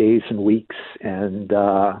days and weeks and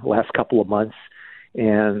last couple of months.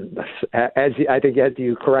 And as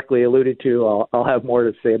you correctly alluded to, I'll have more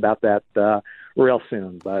to say about that real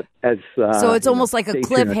soon. But so it's almost like a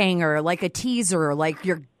cliffhanger, like a teaser, like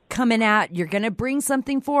you're going to bring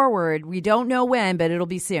something forward. We don't know when, but it'll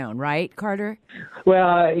be soon, right, Carter?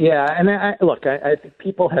 Well, yeah. And I think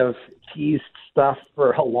people have teased stuff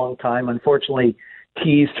for a long time. Unfortunately,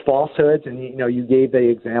 teased falsehoods. And, you gave the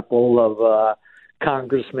example of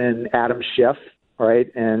Congressman Adam Schiff,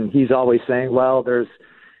 right? And he's always saying, well, there's,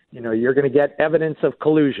 you're going to get evidence of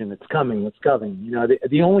collusion. It's coming.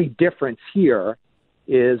 The only difference here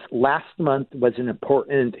is last month was an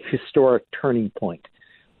important historic turning point,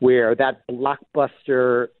 where that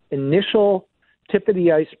blockbuster initial tip of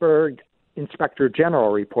the iceberg Inspector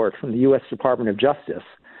General report from the U.S. Department of Justice,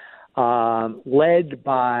 led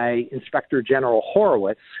by Inspector General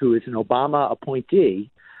Horowitz, who is an Obama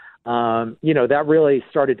appointee, that really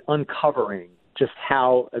started uncovering just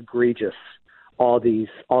how egregious all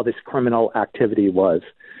this criminal activity was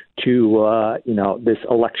to, this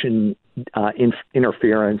election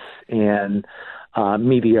interference and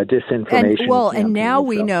media disinformation. And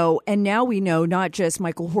now we know not just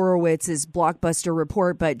Michael Horowitz's blockbuster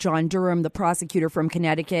report, but John Durham, the prosecutor from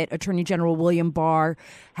Connecticut, Attorney General William Barr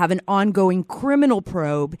have an ongoing criminal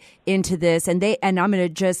probe into this. And I'm going to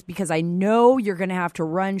just, because I know you're going to have to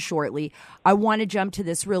run shortly, I want to jump to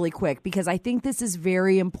this really quick because I think this is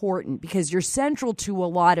very important because you're central to a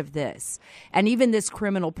lot of this and even this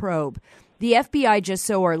criminal probe. The FBI, just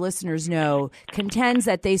so our listeners know, contends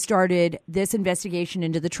that they started this investigation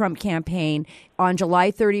into the Trump campaign on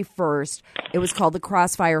July 31st. It was called the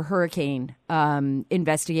Crossfire Hurricane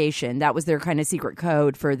investigation. That was their kind of secret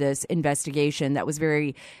code for this investigation. That was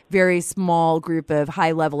very, very small group of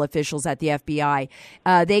high-level officials at the FBI.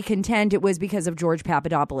 They contend it was because of George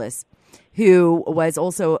Papadopoulos, who was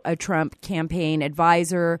also a Trump campaign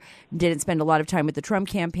advisor, didn't spend a lot of time with the Trump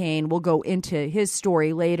campaign. We'll go into his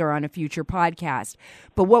story later on a future podcast.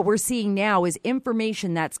 But what we're seeing now is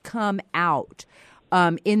information that's come out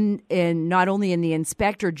in not only in the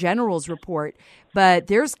Inspector General's report, but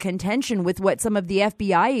there's contention with what some of the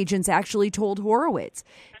FBI agents actually told Horowitz.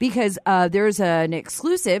 Because there's an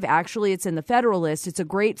exclusive, actually it's in the Federalist, it's a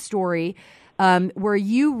great story, where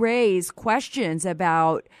you raise questions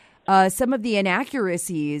about some of the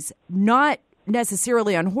inaccuracies, not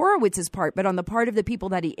necessarily on Horowitz's part, but on the part of the people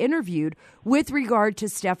that he interviewed with regard to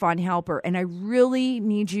Stefan Halper. And I really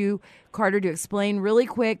need you, Carter, to explain really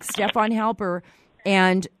quick Stefan Halper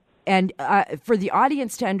and for the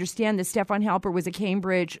audience to understand that Stefan Halper was a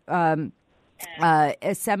Cambridge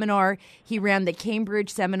a seminar. He ran the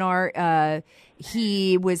Cambridge seminar.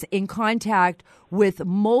 He was in contact with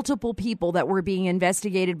multiple people that were being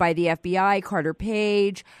investigated by the FBI, Carter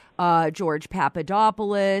Page, George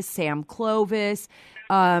Papadopoulos, Sam Clovis.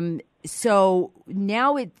 So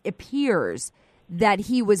now it appears that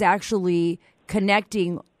he was actually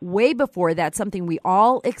connecting way before that, something we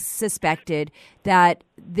all suspected, that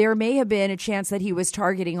there may have been a chance that he was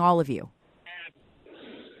targeting all of you.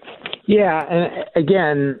 Yeah, and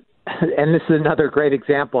again, and this is another great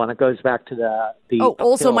example, and it goes back to the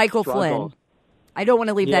also Michael struggle. Flynn. I don't want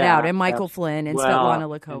to leave that out, and Michael Flynn and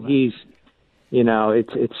Svetlana Lakova. He's,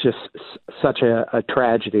 it's just such a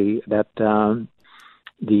tragedy that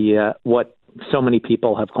what so many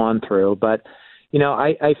people have gone through. But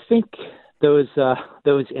I think those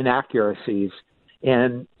inaccuracies,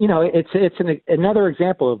 and it's another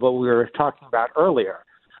example of what we were talking about earlier,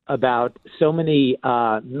 about so many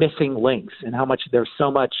missing links and how much there's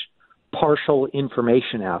so much partial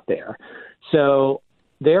information out there. So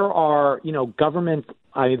there are,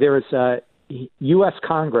 U.S.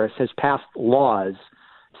 Congress has passed laws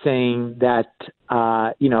saying that,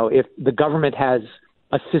 if the government has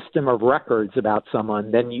a system of records about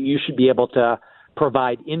someone, then you should be able to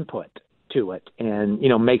provide input to it and,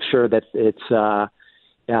 make sure that it's to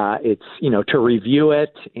review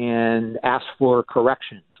it and ask for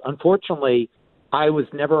corrections. Unfortunately, I was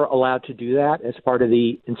never allowed to do that as part of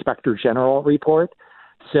the Inspector General report.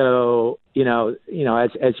 So,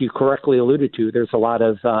 as you correctly alluded to, there's a lot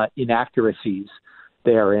of inaccuracies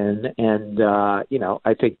therein. And,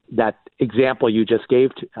 I think that example you just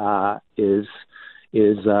gave is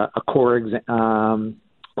a core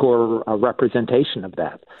representation of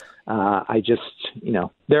that.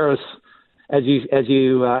 There's,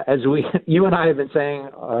 you and I have been saying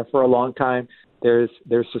for a long time, there's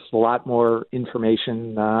just a lot more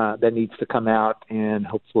information that needs to come out, and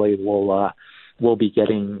hopefully we'll be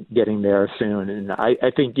getting there soon. And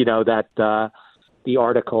I think that the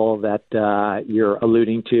article that you're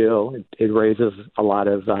alluding to, it raises a lot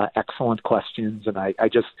of excellent questions, and I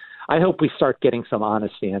hope we start getting some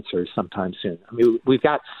honest answers sometime soon. I mean, we've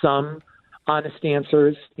got some honest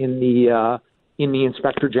answers in the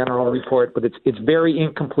Inspector General report, but it's very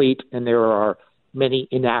incomplete, and there are many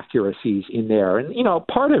inaccuracies in there. And,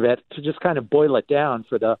 part of it, to just kind of boil it down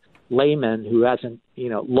for the layman who hasn't,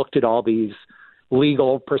 looked at all these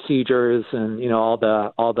legal procedures and, all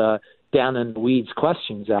the down in the weeds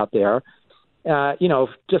questions out there,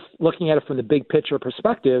 just looking at it from the big picture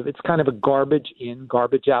perspective, it's kind of a garbage in,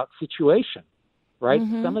 garbage out situation, right?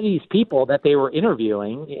 Mm-hmm. Some of these people that they were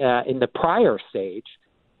interviewing in the prior stage,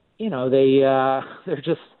 they're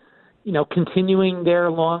just, continuing their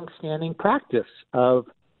long-standing practice of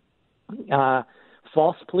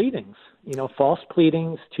false pleadings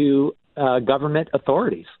to government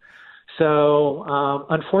authorities. So,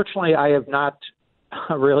 unfortunately, I have not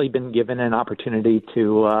really been given an opportunity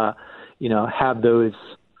to, have those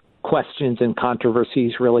questions and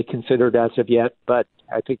controversies really considered as of yet. But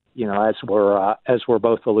I think, as we're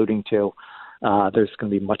both alluding to, there's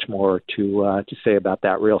going to be much more to say about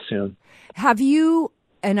that real soon. Have you?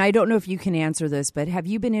 And I don't know if you can answer this, but have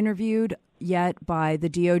you been interviewed yet by the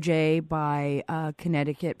DOJ, by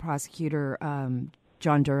Connecticut prosecutor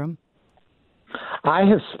John Durham? I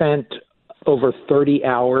have spent over 30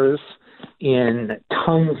 hours in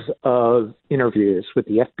tons of interviews with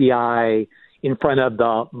the FBI in front of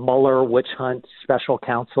the Mueller witch hunt special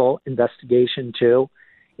counsel investigation too.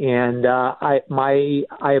 And I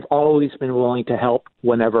have always been willing to help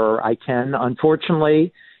whenever I can.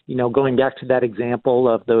 Unfortunately, going back to that example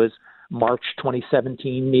of those March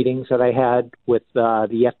 2017 meetings that I had with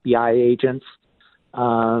the FBI agents,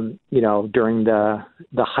 during the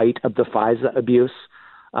height of the FISA abuse,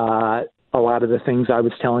 a lot of the things I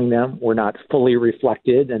was telling them were not fully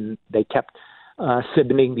reflected, and they kept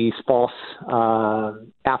submitting these false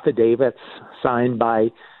affidavits signed by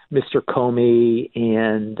Mr. Comey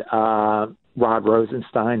and Rod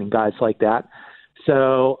Rosenstein and guys like that.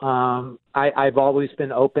 So I've always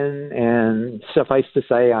been open, and suffice to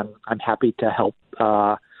say, I'm happy to help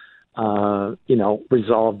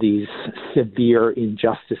resolve these severe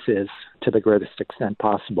injustices to the greatest extent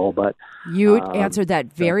possible. But you answered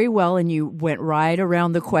that very well, and you went right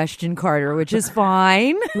around the question, Carter, which is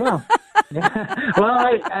fine. Well,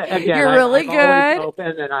 again, you're really I'm good. Always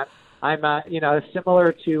open, and I'm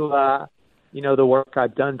similar to the work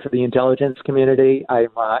I've done for the intelligence community. And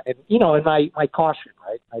my caution,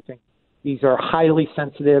 right? I think these are highly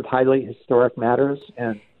sensitive, highly historic matters,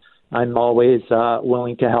 and I'm always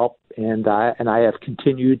willing to help, and I have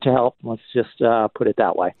continued to help. Let's just put it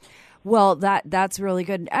that way. Well, that's really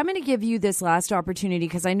good. I'm going to give you this last opportunity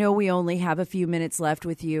because I know we only have a few minutes left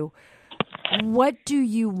with you. What do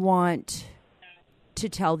you want to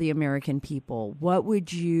tell the American people? What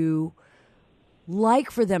would you like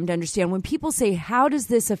for them to understand when people say, how does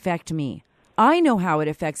this affect me? I know how it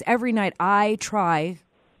affects. Every night I try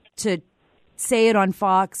to say it on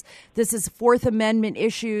Fox. This is Fourth Amendment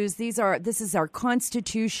issues. This is our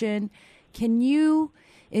Constitution. Can you,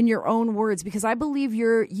 in your own words, because I believe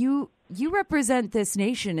you represent this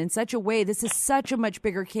nation in such a way, this is such a much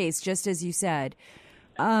bigger case, just as you said.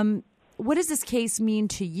 What does this case mean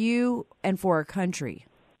to you and for our country?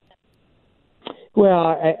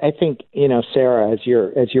 Well, I think, Sarah, as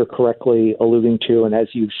you're correctly alluding to, and as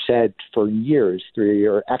you've said for years through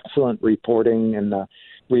your excellent reporting and the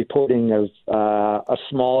reporting of a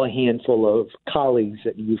small handful of colleagues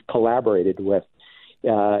that you've collaborated with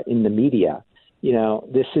in the media,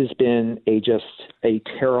 this has been just a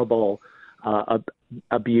terrible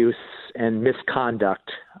abuse and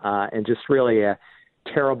misconduct, and just really a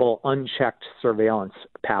terrible unchecked surveillance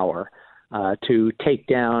power to take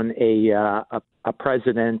down a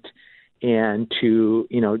president and to,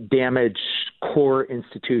 damage core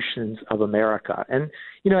institutions of America. And,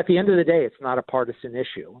 at the end of the day, it's not a partisan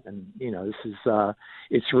issue. And, this is,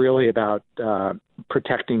 it's really about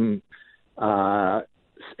protecting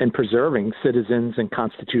and preserving citizens and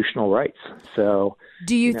constitutional rights. So,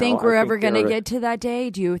 do you think we're ever going to there- get to that day?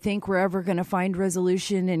 Do you think we're ever going to find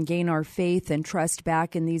resolution and gain our faith and trust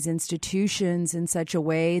back in these institutions in such a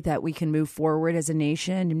way that we can move forward as a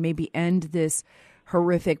nation and maybe end this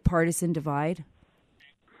horrific partisan divide?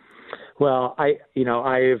 Well,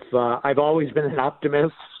 I've always been an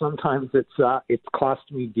optimist. Sometimes it's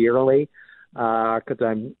cost me dearly because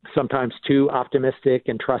I'm sometimes too optimistic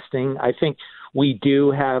and trusting. I think we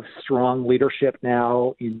do have strong leadership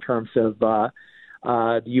now in terms of the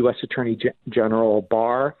U.S. Attorney General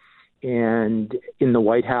Barr and in the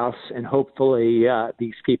White House, and hopefully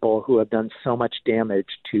these people who have done so much damage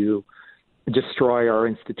to destroy our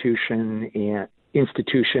institutions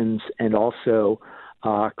and also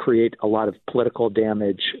create a lot of political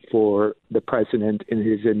damage for the president and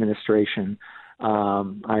his administration.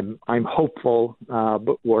 I'm hopeful,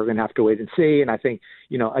 but we're going to have to wait and see. And I think,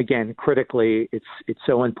 again, critically, it's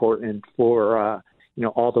so important for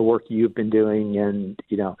all the work you've been doing, and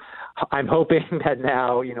I'm hoping that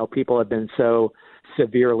now people have been so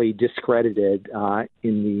severely discredited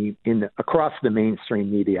across the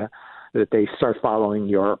mainstream media that they start following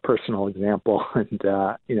your personal example and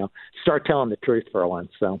start telling the truth for once.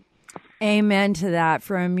 So. Amen to that.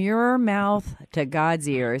 From your mouth to God's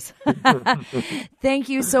ears. Thank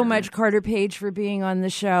you so much, Carter Page, for being on the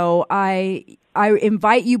show. I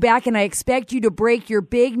invite you back, and I expect you to break your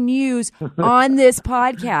big news on this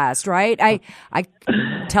podcast, right? I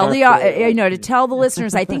tell to tell the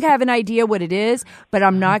listeners, I think I have an idea what it is, but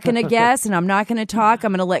I'm not going to guess, and I'm not going to talk.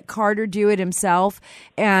 I'm going to let Carter do it himself,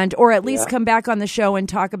 or at least come back on the show and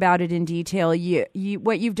talk about it in detail.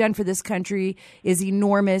 What you've done for this country is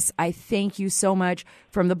enormous. I thank you so much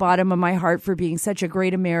from the bottom of my heart for being such a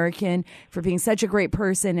great American, for being such a great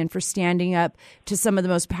person, and for standing up to some of the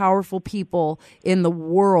most powerful people in the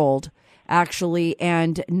world, actually,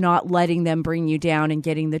 and not letting them bring you down and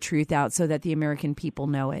getting the truth out so that the American people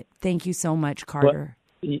know it. Thank you so much, Carter.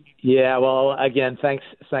 Well, again, thanks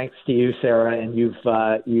to you, Sarah, and you've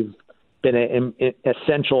been an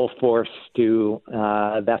essential force to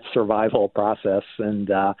that survival process, and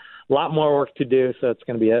a lot more work to do. So it's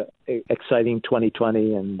going to be an exciting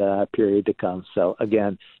 2020 and period to come. So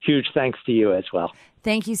again, huge thanks to you as well.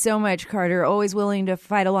 Thank you so much, Carter. Always willing to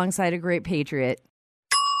fight alongside a great patriot.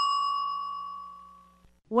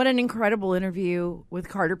 What an incredible interview with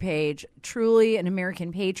Carter Page. Truly an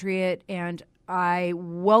American patriot, and I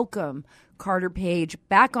welcome Carter Page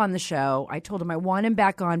back on the show. I told him I want him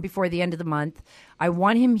back on before the end of the month. I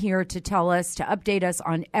want him here to tell us, to update us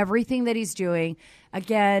on everything that he's doing.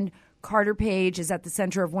 Again, Carter Page is at the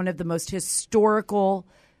center of one of the most historical,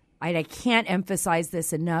 I can't emphasize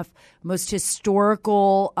this enough, most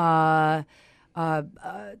historical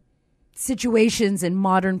situations in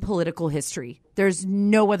modern political history. There's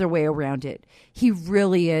no other way around it. He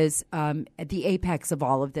really is at the apex of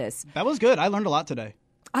all of this. That was good. I learned a lot today.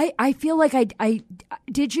 I feel like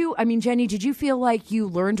did you? I mean, Jenny, did you feel like you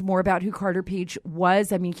learned more about who Carter Page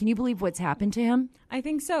was? I mean, can you believe what's happened to him? I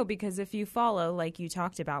think so, because if you follow, like you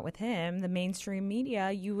talked about with him, the mainstream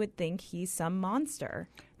media, you would think he's some monster.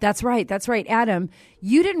 That's right. Adam,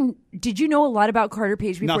 did you know a lot about Carter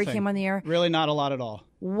Page before he came on the air? Really not a lot at all.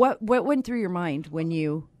 What went through your mind when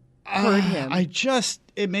you heard him?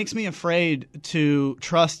 It makes me afraid to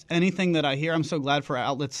trust anything that I hear. I'm so glad for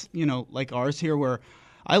outlets, like ours here, where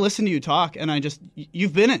I listen to you talk, and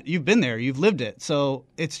you've been there, you've lived it. So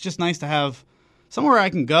it's just nice to have somewhere I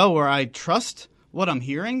can go where I trust what I'm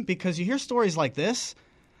hearing, because you hear stories like this,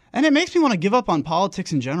 and it makes me want to give up on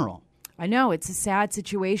politics in general. I know, it's a sad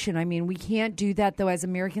situation. I mean, we can't do that, though, as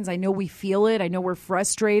Americans. I know we feel it. I know we're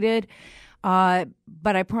frustrated. But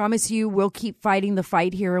I promise you, we'll keep fighting the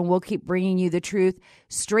fight here, and we'll keep bringing you the truth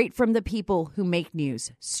straight from the people who make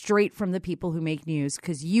news,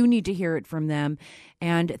 because you need to hear it from them.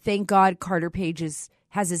 And thank God Carter Page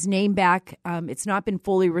has his name back. It's not been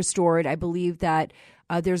fully restored. I believe that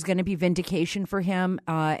there's going to be vindication for him,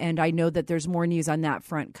 and I know that there's more news on that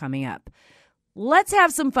front coming up. Let's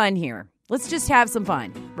have some fun here. Let's just have some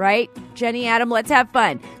fun, right? Jenny, Adam, let's have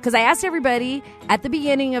fun. Because I asked everybody at the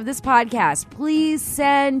beginning of this podcast, please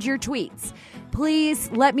send your tweets. Please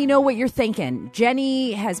let me know what you're thinking.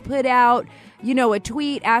 Jenny has put out, a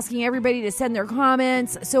tweet asking everybody to send their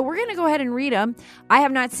comments. So we're going to go ahead and read them. I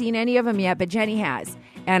have not seen any of them yet, but Jenny has.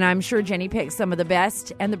 And I'm sure Jenny picked some of the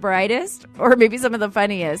best and the brightest, or maybe some of the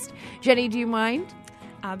funniest. Jenny, do you mind?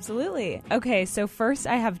 Absolutely. Okay, so first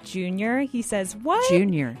I have Junior. He says, "What?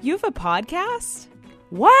 Junior. You have a podcast?"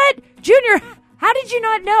 What? Junior, How did you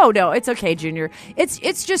not know? No, it's okay, Junior.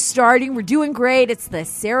 It's just starting. We're doing great. It's the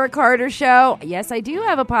Sarah Carter Show. Yes, I do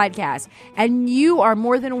have a podcast, and you are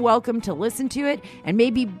more than welcome to listen to it, and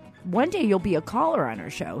maybe one day you'll be a caller on our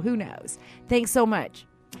show. Who knows? Thanks so much.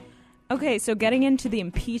 Okay, so getting into the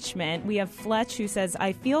impeachment, we have Fletch who says,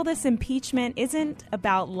 I feel this impeachment isn't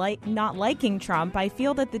about not liking Trump. I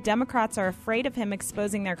feel that the Democrats are afraid of him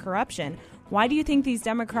exposing their corruption. Why do you think these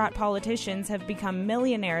Democrat politicians have become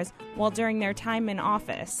millionaires while during their time in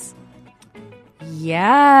office?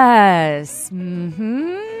 Yes.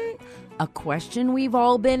 A question we've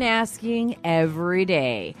all been asking every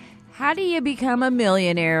day. How do you become a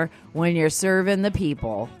millionaire when you're serving the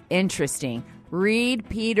people? Interesting. Read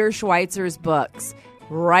Peter Schweizer's books.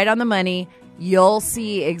 Right on the money. You'll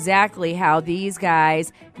see exactly how these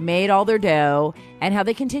guys made all their dough and how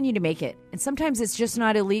they continue to make it. And sometimes it's just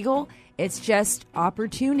not illegal. It's just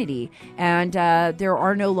opportunity. And there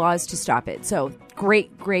are no laws to stop it. So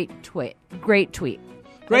great tweet. Great tweet.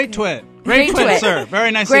 Great twit. Great twit, sir.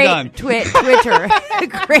 Very nicely great done. Twitter.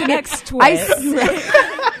 Great. Next twit.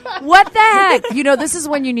 What the heck? You know, this is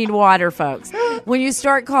when you need water, folks. When you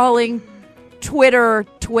start calling Twitter,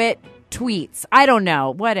 tweets. I don't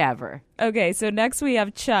know. Whatever. Okay, so next we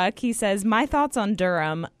have Chuck. He says, my thoughts on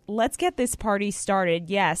Durham. Let's get this party started.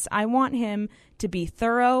 Yes, I want him to be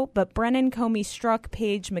thorough, but Brennan, Comey, Strzok,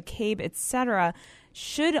 Page, McCabe, etc.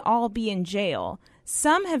 should all be in jail.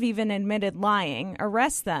 Some have even admitted lying.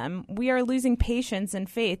 Arrest them. We are losing patience and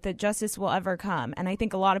faith that justice will ever come. And I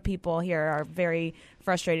think a lot of people here are very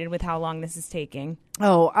frustrated with how long this is taking.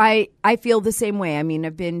 Oh, I feel the same way. I mean,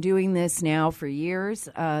 I've been doing this now for years.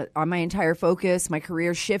 On my entire focus, my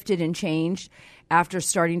career shifted and changed after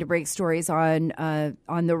starting to break stories on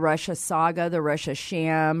the Russia saga, the Russia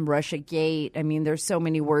sham, Russia Gate. I mean, there's so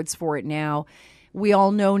many words for it now. We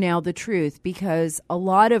all know now the truth because a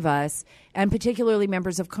lot of us, and particularly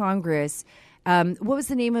members of Congress, what was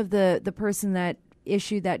the name of the person that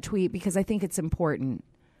issued that tweet? Because I think it's important.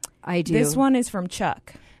 I do. This one is from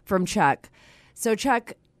Chuck. From Chuck. So,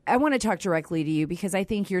 Chuck, I want to talk directly to you because I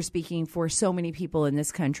think you're speaking for so many people in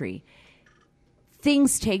this country.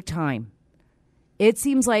 Things take time. It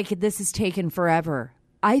seems like this has taken forever.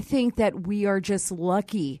 I think that we are just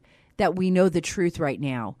lucky that we know the truth right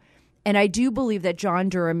now. And I do believe that John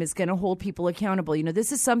Durham is going to hold people accountable. You know,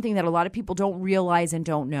 this is something that a lot of people don't realize and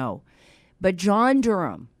don't know. But John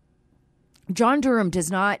Durham does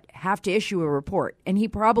not have to issue a report, and he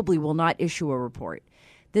probably will not issue a report.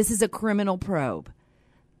 This is a criminal probe.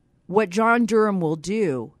 What John Durham will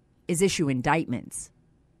do is issue indictments,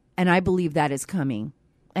 and I believe that is coming.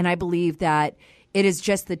 And I believe that it is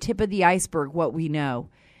just the tip of the iceberg, what we know.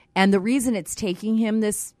 And the reason it's taking him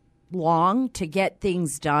this long to get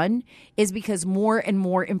things done is because more and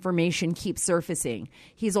more information keeps surfacing.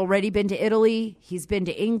 He's already been to Italy. He's been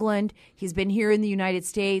to England. He's been here in the United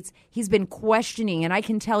States. He's been questioning, and I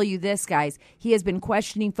can tell you this, guys, he has been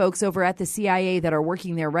questioning folks over at the CIA that are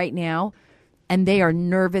working there right now, and they are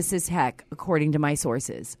nervous as heck, according to my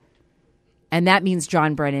sources. And that means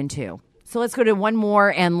John Brennan, too. So let's go to one more,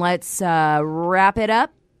 and let's wrap it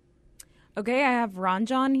up. Okay, I have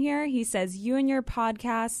Ranjan here. He says, you and your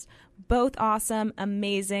podcast, both awesome,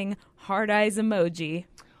 amazing, hard eyes emoji.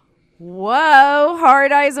 Whoa,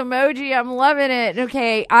 hard eyes emoji. I'm loving it.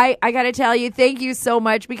 Okay, I got to tell you, thank you so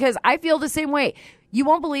much because I feel the same way. You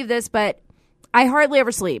won't believe this, but I hardly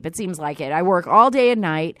ever sleep. It seems like it. I work all day and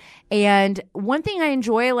night. And one thing I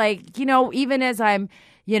enjoy, like, you know, even as I'm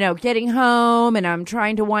getting home and I'm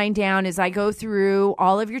trying to wind down as I go through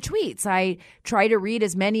all of your tweets. I try to read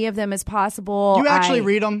as many of them as possible. You actually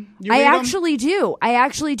read them? I actually do.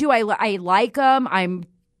 I like them. I'm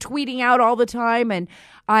tweeting out all the time. And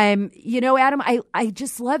I'm, Adam, I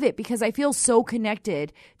just love it because I feel so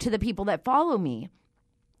connected to the people that follow me.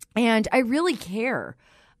 And I really care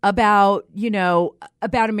about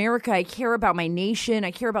America. I care about my nation.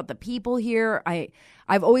 I care about the people here.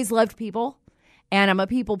 I've always loved people. And I'm a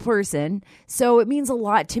people person, so it means a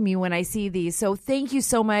lot to me when I see these. So thank you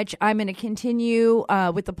so much. I'm going to continue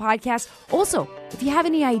with the podcast. Also, if you have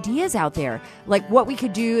any ideas out there, like what we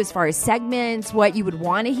could do as far as segments, what you would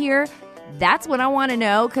want to hear, that's what I want to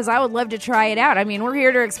know because I would love to try it out. I mean, we're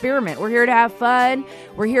here to experiment. We're here to have fun.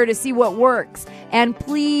 We're here to see what works. And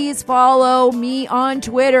please follow me on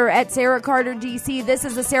Twitter at Sarah Carter DC. This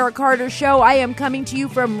is the Sarah Carter Show. I am coming to you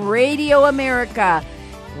from Radio America.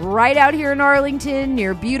 Right out here in Arlington,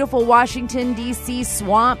 near beautiful Washington, D.C.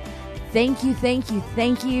 swamp. Thank you, thank you,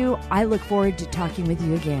 thank you. I look forward to talking with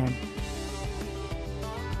you again.